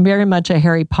 very much a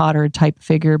Harry Potter type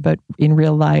figure, but in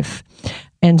real life.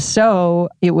 And so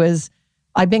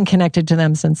I've been connected to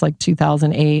them since like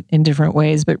 2008 in different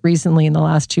ways, but recently in the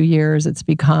last 2 years, it's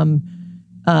become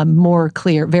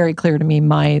very clear to me,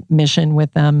 my mission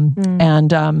with them.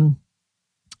 And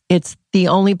it's the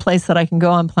only place that I can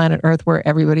go on planet Earth where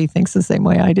everybody thinks the same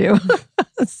way I do.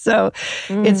 So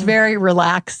it's very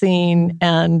relaxing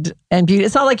and beautiful.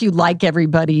 It's not like you like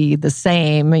everybody the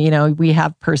same. We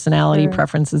have personality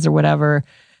preferences or whatever.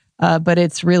 But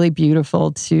it's really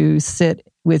beautiful to sit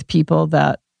with people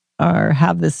that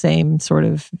have the same sort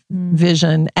of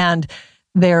vision, and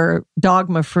they're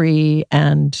dogma-free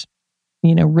and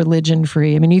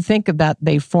religion-free. I mean, you think of that,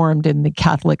 they formed in the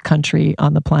Catholic country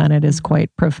on the planet is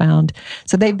quite profound.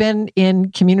 So they've been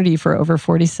in community for over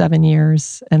 47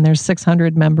 years, and there's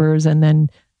 600 members and then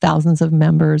thousands of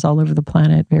members all over the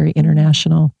planet, very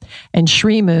international. And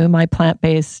Shrimu, my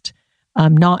plant-based,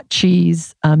 not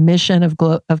cheese, mission of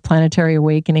planetary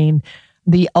awakening,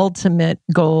 the ultimate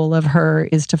goal of her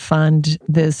is to fund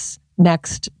this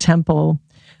next temple,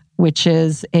 which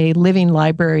is a living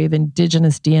library of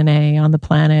indigenous DNA on the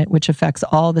planet, which affects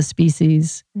all the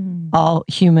species, all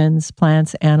humans,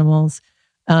 plants, animals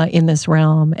in this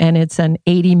realm. And it's an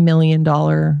 $80 million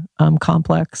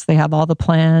complex. They have all the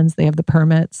plans, they have the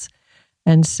permits.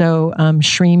 And so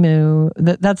Shrimu,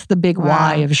 that's the big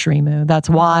why of Shrimu.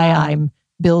 That's why I'm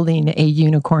building a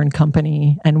unicorn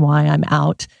company and why I'm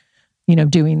out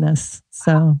doing this.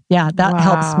 So that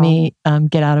helps me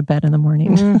get out of bed in the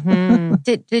morning.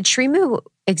 Did Shrimu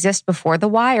exist before the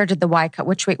Y, or did the Y cut?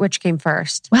 Which came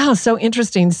first? Wow, so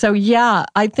interesting. So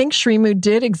I think Shrimu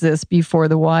did exist before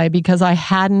the Y because I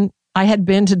had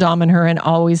been to Damanhur and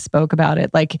always spoke about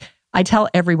it. Like I tell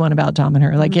everyone about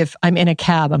Damanhur. Like if I'm in a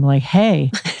cab, I'm like, hey,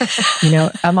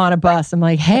 I'm on a bus. I'm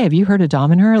like, hey, have you heard of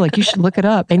Damanhur? Like you should look it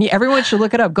up. And everyone should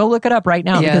look it up. Go look it up right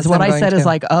now. Because what I said is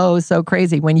like, oh, so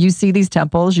crazy. When you see these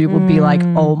temples, you will be like,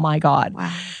 oh my God.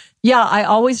 Wow. Yeah, I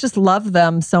always just loved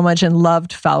them so much and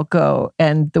loved Falco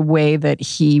and the way that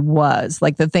he was,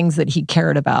 like the things that he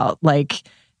cared about, like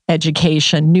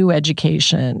education, new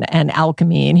education, and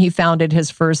alchemy. And he founded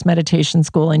his first meditation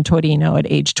school in Torino at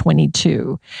age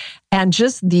 22. And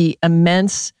just the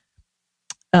immense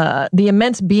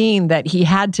being that he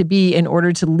had to be in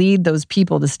order to lead those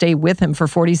people to stay with him for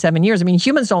 47 years. I mean,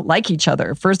 humans don't like each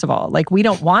other, first of all. Like, we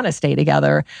don't want to stay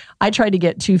together. I tried to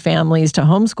get 2 families to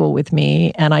homeschool with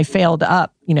me, and I failed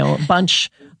up, a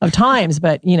bunch of times.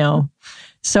 But,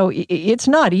 so it's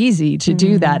not easy to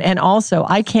do that. And also,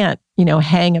 I can't,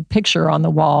 hang a picture on the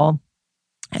wall.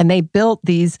 And they built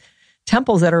these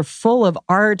temples that are full of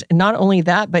art. And not only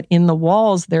that, but in the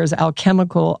walls, there's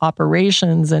alchemical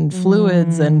operations and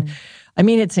fluids. And I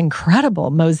mean, it's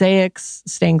incredible. Mosaics,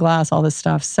 stained glass, all this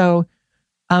stuff. So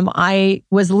I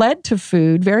was led to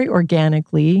food very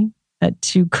organically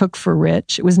to cook for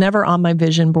rich. It was never on my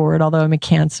vision board, although I'm a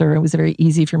Cancer. It was very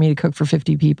easy for me to cook for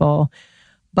 50 people.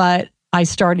 But I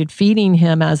started feeding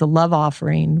him as a love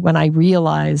offering when I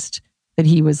realized that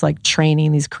he was like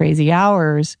training these crazy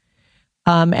hours.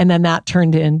 And then that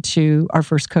turned into our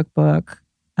first cookbook,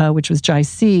 which was Jai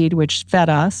Seed, which fed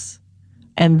us.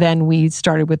 And then we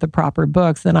started with the proper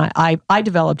books. Then I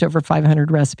developed over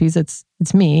 500 recipes.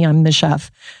 It's me, I'm the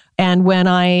chef. And when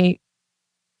I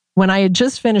had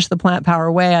just finished the Plant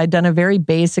Power Way, I'd done a very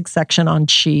basic section on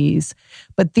cheese.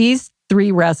 But these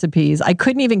 3 recipes, I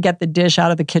couldn't even get the dish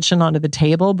out of the kitchen onto the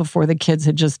table before the kids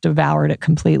had just devoured it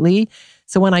completely.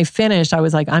 So when I finished, I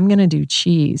was like, I'm going to do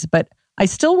cheese. But I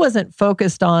still wasn't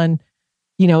focused on,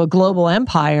 a global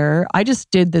empire. I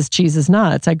just did this Cheese is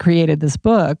Nuts. I created this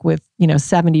book with,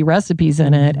 70 recipes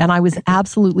in it. And I was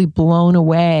absolutely blown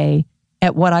away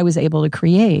at what I was able to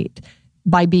create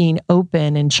by being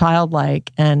open and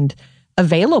childlike and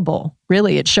available.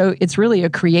 Really, it's really a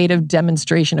creative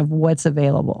demonstration of what's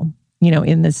available,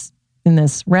 in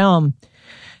this realm.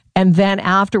 And then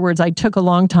afterwards, I took a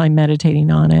long time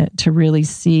meditating on it to really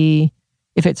see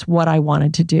if it's what I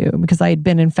wanted to do, because I had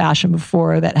been in fashion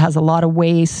before that has a lot of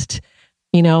waste,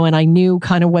 and I knew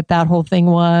kind of what that whole thing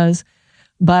was.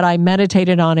 But I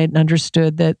meditated on it and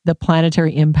understood that the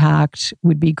planetary impact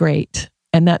would be great.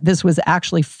 And that this was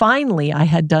actually, finally, I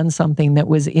had done something that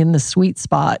was in the sweet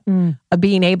spot of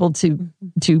being able to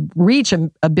reach a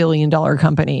 $1 billion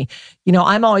company.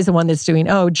 I'm always the one that's doing,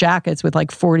 jackets with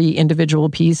like 40 individual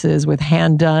pieces with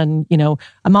hand done.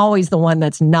 I'm always the one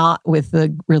that's not with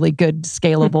the really good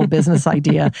scalable business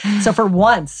idea. So for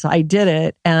once I did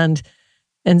it. And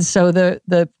so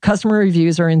the customer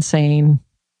reviews are insane.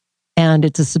 And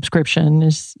it's a subscription,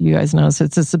 as you guys know. So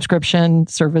it's a subscription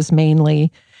service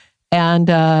mainly. And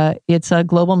it's a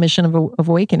global mission of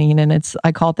awakening. And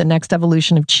I call it the next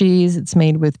evolution of cheese. It's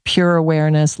made with pure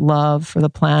awareness, love for the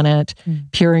planet,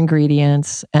 pure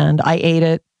ingredients. And I ate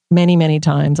it many, many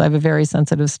times. I have a very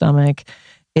sensitive stomach.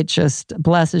 It just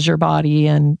blesses your body.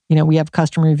 And, we have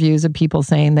customer reviews of people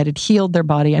saying that it healed their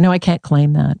body. I know I can't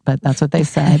claim that, but that's what they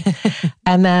said.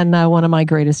 And then one of my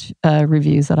greatest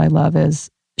reviews that I love is,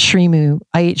 Shrimu.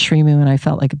 I ate Shrimu and I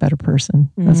felt like a better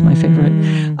person. That's my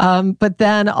favorite. But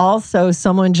then also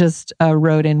someone just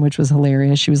wrote in, which was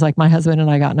hilarious. She was like, my husband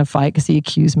and I got in a fight because he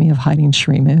accused me of hiding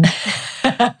Shrimu.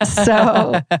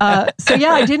 So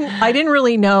yeah, I didn't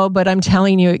really know, but I'm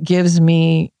telling you, it gives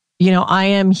me, I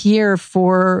am here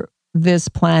for this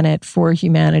planet, for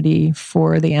humanity,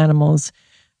 for the animals,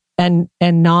 and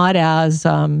not as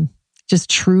just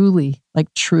truly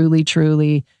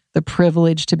the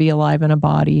privilege to be alive in a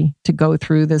body, to go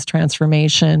through this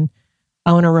transformation.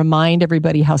 I want to remind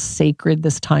everybody how sacred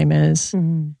this time is.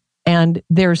 And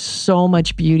there's so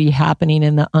much beauty happening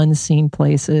in the unseen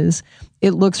places.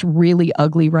 It looks really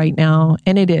ugly right now,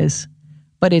 and it is.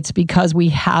 But it's because we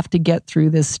have to get through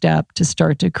this step to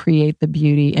start to create the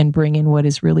beauty and bring in what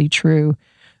is really true.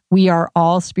 We are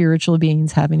all spiritual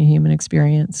beings having a human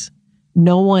experience.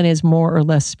 No one is more or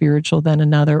less spiritual than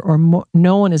another, or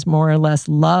no one is more or less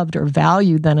loved or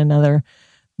valued than another.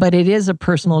 But it is a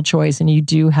personal choice, and you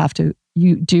do have to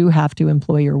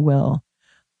employ your will.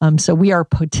 So we are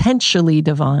potentially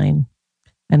divine,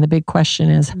 and the big question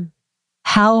is,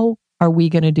 how are we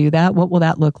going to do that? What will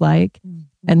that look like?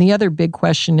 And the other big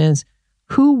question is,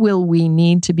 who will we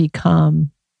need to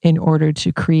become in order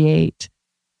to create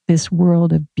this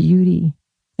world of beauty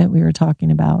that we were talking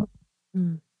about?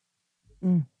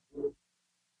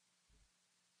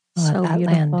 So that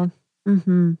beautiful.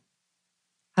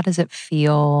 How does it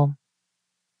feel?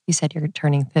 You said you're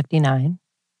turning 59.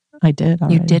 I did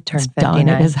already. You did turn 59.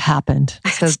 It has happened.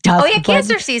 So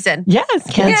cancer season.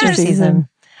 Yes, cancer season.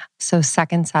 So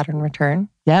second Saturn return.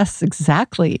 Yes,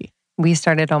 exactly. We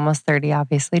started almost 30,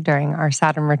 obviously, during our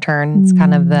Saturn return. It's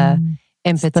kind of the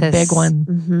impetus. It's the big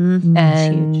one.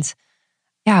 And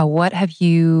yeah, what have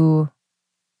you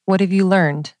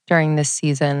learned during this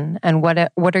season? And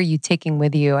what are you taking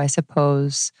with you, I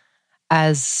suppose,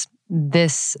 as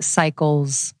this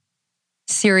cycle's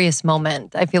serious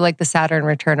moment? I feel like the Saturn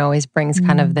return always brings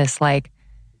kind of this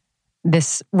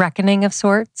this reckoning of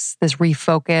sorts, this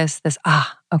refocus, this,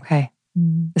 okay,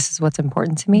 this is what's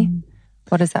important to me.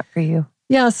 What is that for you?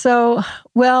 Yeah, so,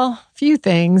 well, few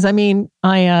things. I mean,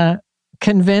 I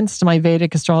convinced my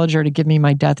Vedic astrologer to give me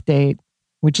my death date,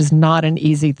 which is not an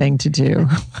easy thing to do.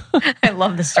 I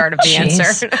love the start of the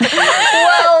answer.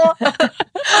 Well,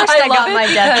 I got my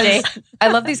death date. I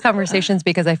love these conversations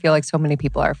because I feel like so many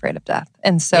people are afraid of death.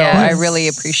 And so I really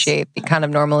appreciate the kind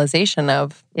of normalization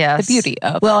of the beauty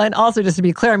of. Well, and also just to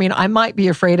be clear, I mean, I might be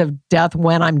afraid of death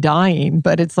when I'm dying,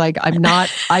 but it's like I'm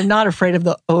not afraid of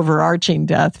the overarching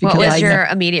death. Because what was your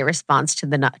immediate response to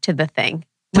the thing?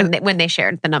 when they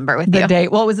shared the number with you.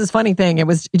 Date. Well, it was this funny thing.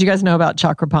 Did you guys know about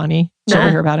Chakrapani? Did you ever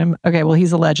hear about him? Okay, well,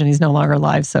 he's a legend. He's no longer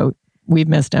alive, so we've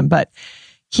missed him. But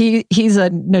he's a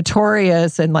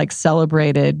notorious and like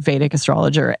celebrated Vedic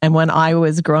astrologer. And when I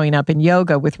was growing up in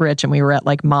yoga with Rich and we were at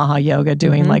like Maha Yoga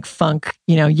doing like funk,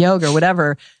 yoga or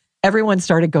whatever, everyone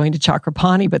started going to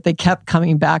Chakrapani, but they kept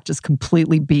coming back just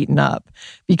completely beaten up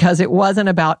because it wasn't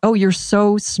about, oh, you're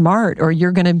so smart or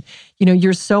you're going to,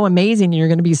 you're so amazing and you're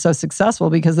going to be so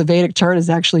successful, because the Vedic chart is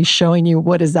actually showing you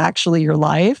what is actually your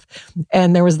life.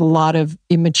 And there was a lot of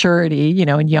immaturity,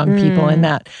 in young people in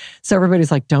that. So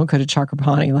everybody's like, don't go to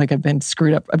Chakrapani. Like I've been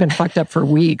screwed up. I've been fucked up for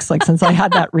weeks, like since I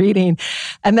had that reading.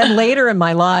 And then later in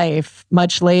my life,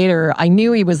 much later, I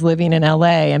knew he was living in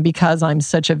LA. And because I'm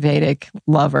such a Vedic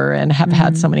lover and have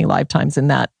had so many lifetimes in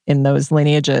those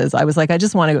lineages, I was like, I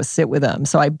just want to go sit with him.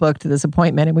 So I booked this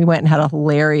appointment and we went and had a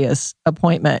hilarious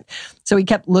appointment. So he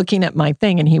kept looking at my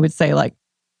thing and he would say like,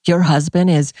 your husband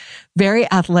is very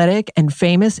athletic and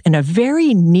famous in a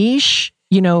very niche,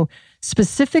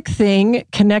 specific thing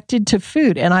connected to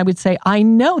food. And I would say, I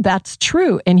know that's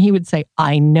true. And he would say,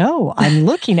 I know, I'm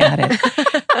looking at it.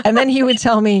 And then he would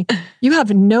tell me, you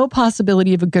have no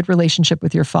possibility of a good relationship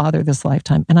with your father this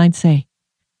lifetime. And I'd say,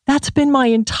 that's been my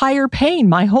entire pain,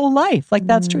 my whole life. Like,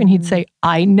 that's true. And he'd say,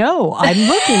 I know, I'm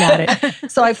looking at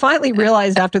it. So I finally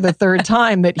realized after the third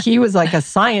time that he was like a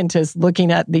scientist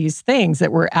looking at these things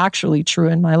that were actually true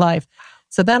in my life.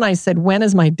 So then I said, when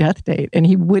is my death date? And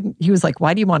he was like,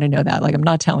 why do you want to know that? Like, I'm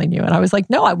not telling you. And I was like,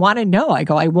 no, I want to know.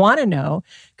 I want to know.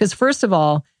 Because first of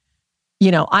all,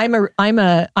 I'm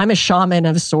a shaman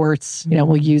of sorts.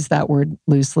 We'll use that word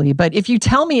loosely. But if you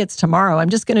tell me it's tomorrow, I'm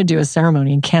just going to do a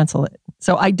ceremony and cancel it.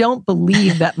 So I don't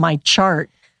believe that my chart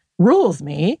rules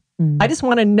me. I just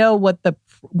want to know what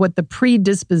the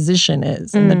predisposition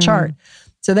is in the chart.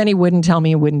 So then he wouldn't tell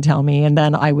me. And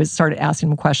then I started asking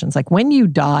him questions like, when you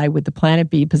die, would the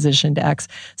planet be positioned X?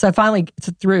 So I finally,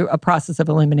 through a process of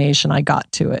elimination, I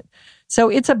got to it. So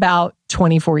it's about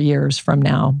 24 years from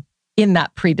now in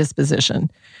that predisposition.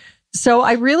 So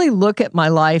I really look at my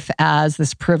life as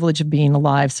this privilege of being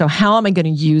alive. So how am I going to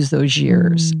use those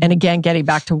years? And again, getting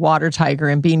back to Water Tiger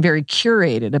and being very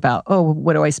curated about,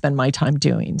 what do I spend my time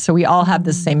doing? So we all have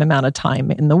the same amount of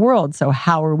time in the world. So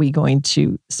how are we going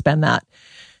to spend that?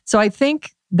 So I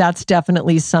think that's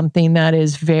definitely something that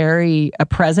is very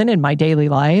present in my daily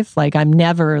life. Like I'm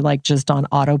never like just on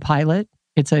autopilot.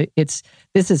 This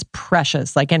is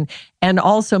precious. Like, and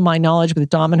also my knowledge with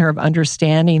Dom and her of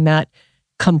understanding that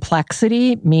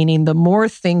complexity, meaning the more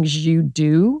things you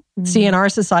do, see in our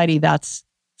society, that's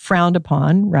frowned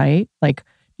upon, right? Like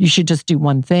you should just do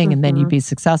one thing and then you'd be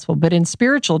successful. But in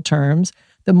spiritual terms,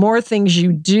 the more things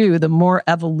you do, the more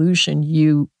evolution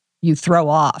you throw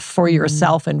off for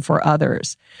yourself and for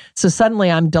others. So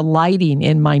suddenly I'm delighting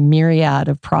in my myriad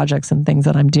of projects and things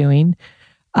that I'm doing.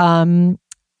 And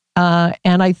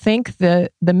I think the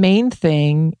main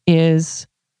thing is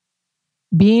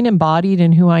being embodied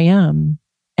in who I am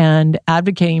and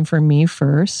advocating for me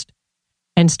first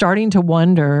and starting to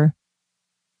wonder,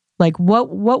 like, what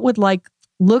would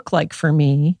look like for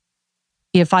me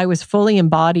if I was fully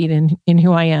embodied in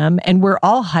who I am. And we're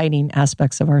all hiding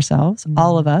aspects of ourselves,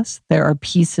 all of us. There are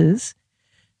pieces.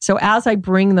 So as I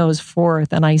bring those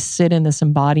forth and I sit in this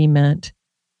embodiment,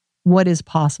 what is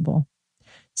possible?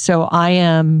 So I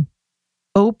am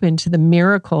open to the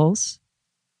miracles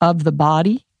of the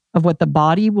body, of what the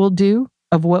body will do,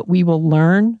 of what we will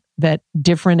learn, that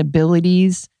different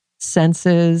abilities,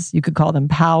 senses, you could call them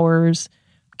powers,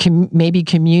 maybe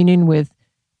communion with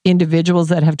individuals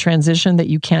that have transitioned that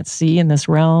you can't see in this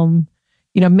realm.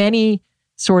 Many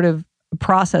sort of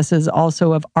processes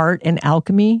also of art and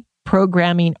alchemy,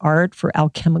 programming art for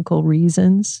alchemical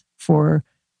reasons, for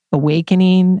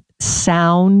awakening.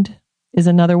 Sound is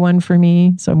another one for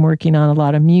me. So I'm working on a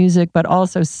lot of music, but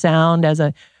also sound as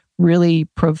a really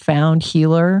profound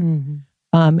healer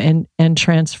and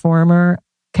transformer.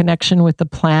 Connection with the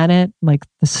planet, like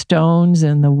the stones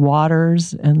and the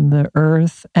waters and the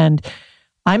earth. And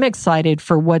I'm excited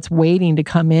for what's waiting to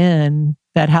come in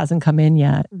that hasn't come in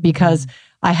yet, because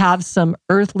I have some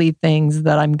earthly things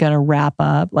that I'm going to wrap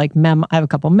up. Like I have a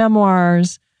couple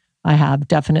memoirs. I have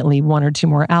definitely 1 or 2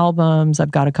 more albums.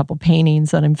 I've got a couple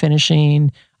paintings that I'm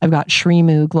finishing. I've got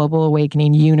Shrimu, Global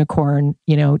Awakening, Unicorn,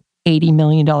 $80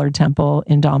 million temple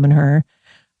in Dom and her.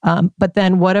 But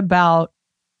then what about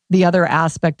the other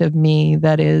aspect of me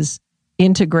that is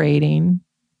integrating?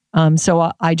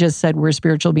 So I just said we're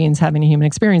spiritual beings having a human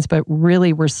experience, but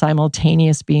really we're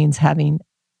simultaneous beings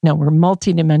we're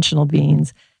multidimensional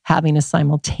beings having a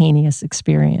simultaneous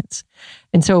experience.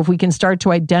 And so if we can start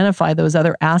to identify those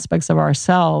other aspects of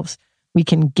ourselves, we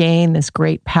can gain this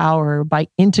great power by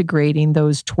integrating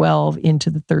those 12 into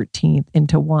the 13th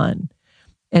into one.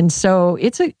 And so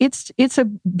it's a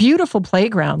beautiful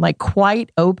playground, like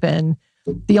quite open.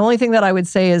 The only thing that I would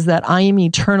say is that I am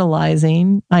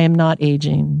eternalizing. I am not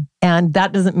aging. And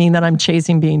that doesn't mean that I'm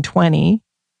chasing being 20,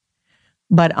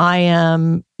 but I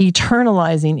am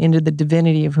eternalizing into the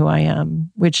divinity of who I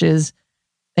am, which is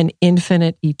an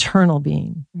infinite, eternal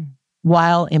being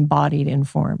while embodied in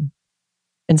form.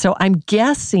 And so I'm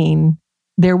guessing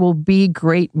there will be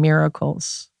great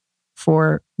miracles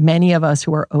for many of us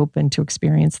who are open to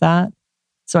experience that.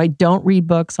 So I don't read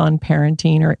books on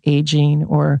parenting or aging,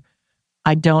 or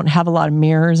I don't have a lot of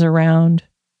mirrors around.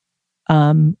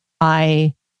 I'm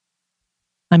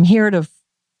here to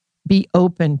be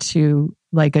open to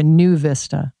like a new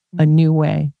vista, a new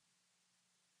way.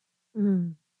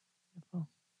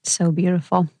 So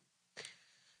beautiful. I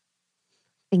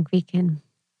think we can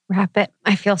wrap it.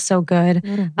 I feel so good.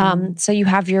 So you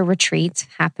have your retreat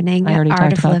happening at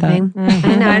Art of Living.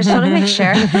 I know, I just want to make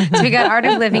sure. So we got Art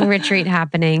of Living retreat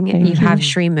happening. You have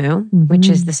Shrimu, which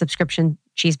is the subscription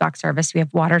cheese box service. We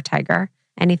have Water Tiger.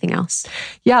 Anything else?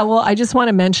 Yeah, well, I just want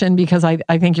to mention, because I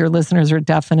think your listeners are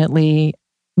definitely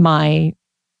my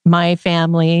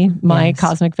family, my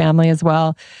cosmic family as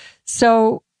well.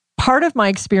 So part of my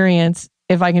experience,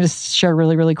 if I can just share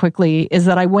really, really quickly, is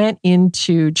that I went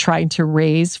into trying to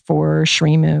raise for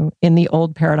Shrimu in the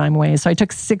old paradigm way. So I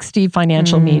took 60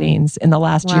 financial meetings in the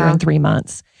last year and 3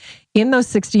 months. In those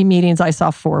 60 meetings, I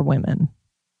saw 4 women,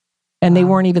 and they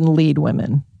weren't even lead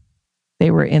women.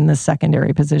 They were in the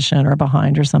secondary position or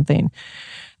behind or something.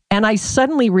 And I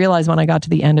suddenly realized when I got to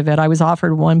the end of it, I was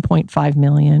offered $1.5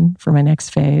 million for my next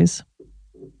phase.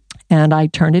 And I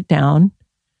turned it down.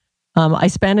 I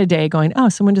spent a day going, oh,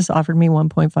 someone just offered me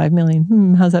 $1.5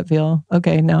 million. How's that feel?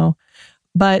 Okay, no.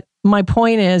 But my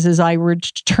point is I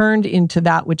returned into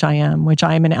that which I am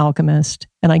an alchemist.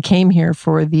 And I came here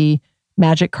for the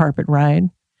magic carpet ride.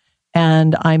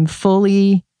 And I'm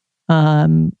fully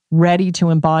ready to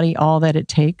embody all that it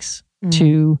takes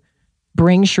to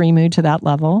bring Shrimu to that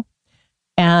level.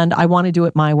 And I want to do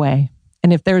it my way.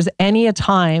 And if there's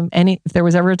if there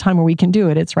was ever a time where we can do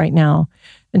it, it's right now.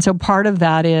 And so part of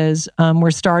that is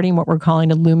we're starting what we're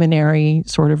calling a luminary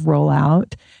sort of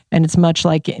rollout. And it's much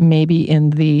like maybe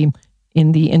in the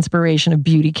inspiration of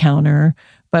Beauty Counter,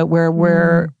 but where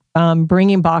we're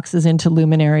bringing boxes into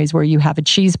luminaries where you have a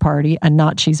cheese party, a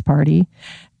not cheese party,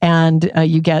 and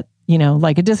you get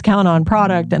like a discount on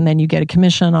product, and then you get a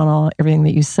commission on everything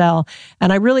that you sell.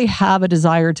 And I really have a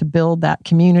desire to build that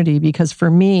community, because for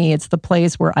me, it's the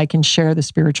place where I can share the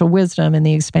spiritual wisdom and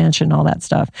the expansion and all that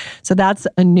stuff. So that's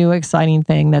a new exciting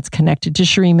thing that's connected to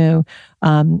Shrimu.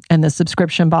 And the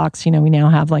subscription box, we now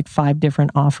have like 5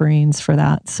 different offerings for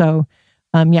that. So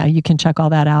you can check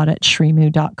all that out at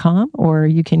shrimu.com, or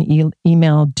you can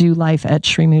email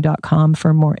dolife@shrimu.com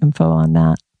for more info on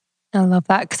that. I love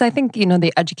that, because I think,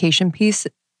 the education piece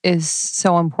is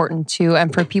so important too.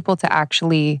 And for people to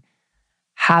actually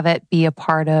have it be a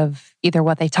part of either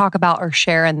what they talk about or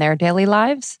share in their daily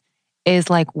lives is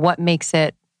like what makes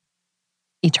it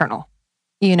eternal,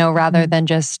 rather than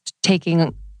just taking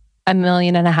 $1.5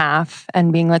 million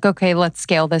and being like, okay, let's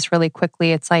scale this really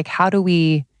quickly. It's like, how do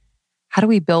we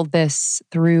build this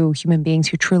through human beings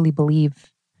who truly believe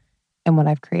and what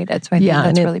I've created? So I think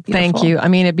that's really beautiful. Thank you. I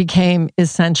mean, it became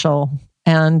essential.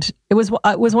 And it was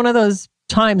one of those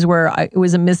times where it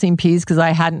was a missing piece, because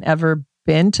I hadn't ever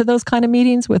been to those kind of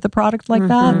meetings with a product like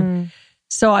that.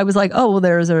 So I was like, oh, well,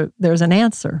 there's an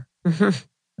answer. And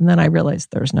then I realized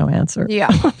there's no answer. Yeah.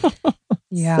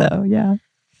 So, yeah.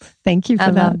 Thank you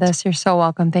for that. I love this. You're so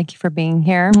welcome. Thank you for being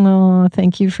here. Oh,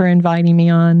 thank you for inviting me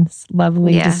on. It's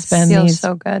lovely to spend these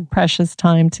so good. precious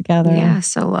time together. Yeah,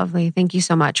 so lovely. Thank you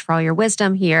so much for all your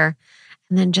wisdom here.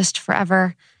 And then just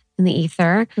forever in the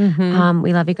ether.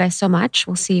 We love you guys so much.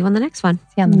 We'll see you on the next one. See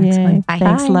you on the next one. Bye.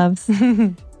 Thanks, loves.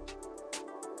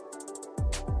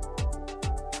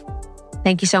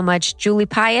 Thank you so much, Julie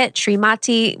Piatt,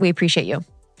 Srimati. We appreciate you.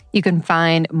 You can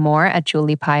find more at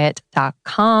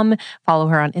juliepiatt.com. Follow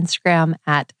her on Instagram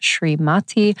at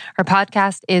Srimati. Her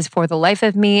podcast is For the Life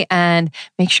of Me. And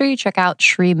make sure you check out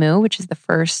Shrimu, which is the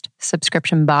first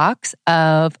subscription box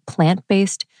of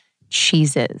plant-based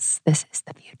cheeses. This is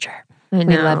the future. We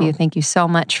love you. Thank you so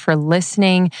much for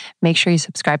listening. Make sure you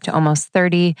subscribe to Almost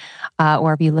 30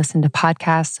 wherever you listen to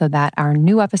podcasts, so that our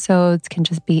new episodes can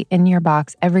just be in your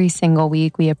box every single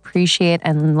week. We appreciate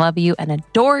and love you and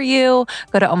adore you.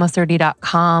 Go to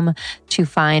almost30.com to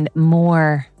find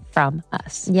more from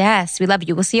us. Yes, we love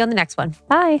you. We'll see you on the next one.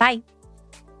 Bye. Bye.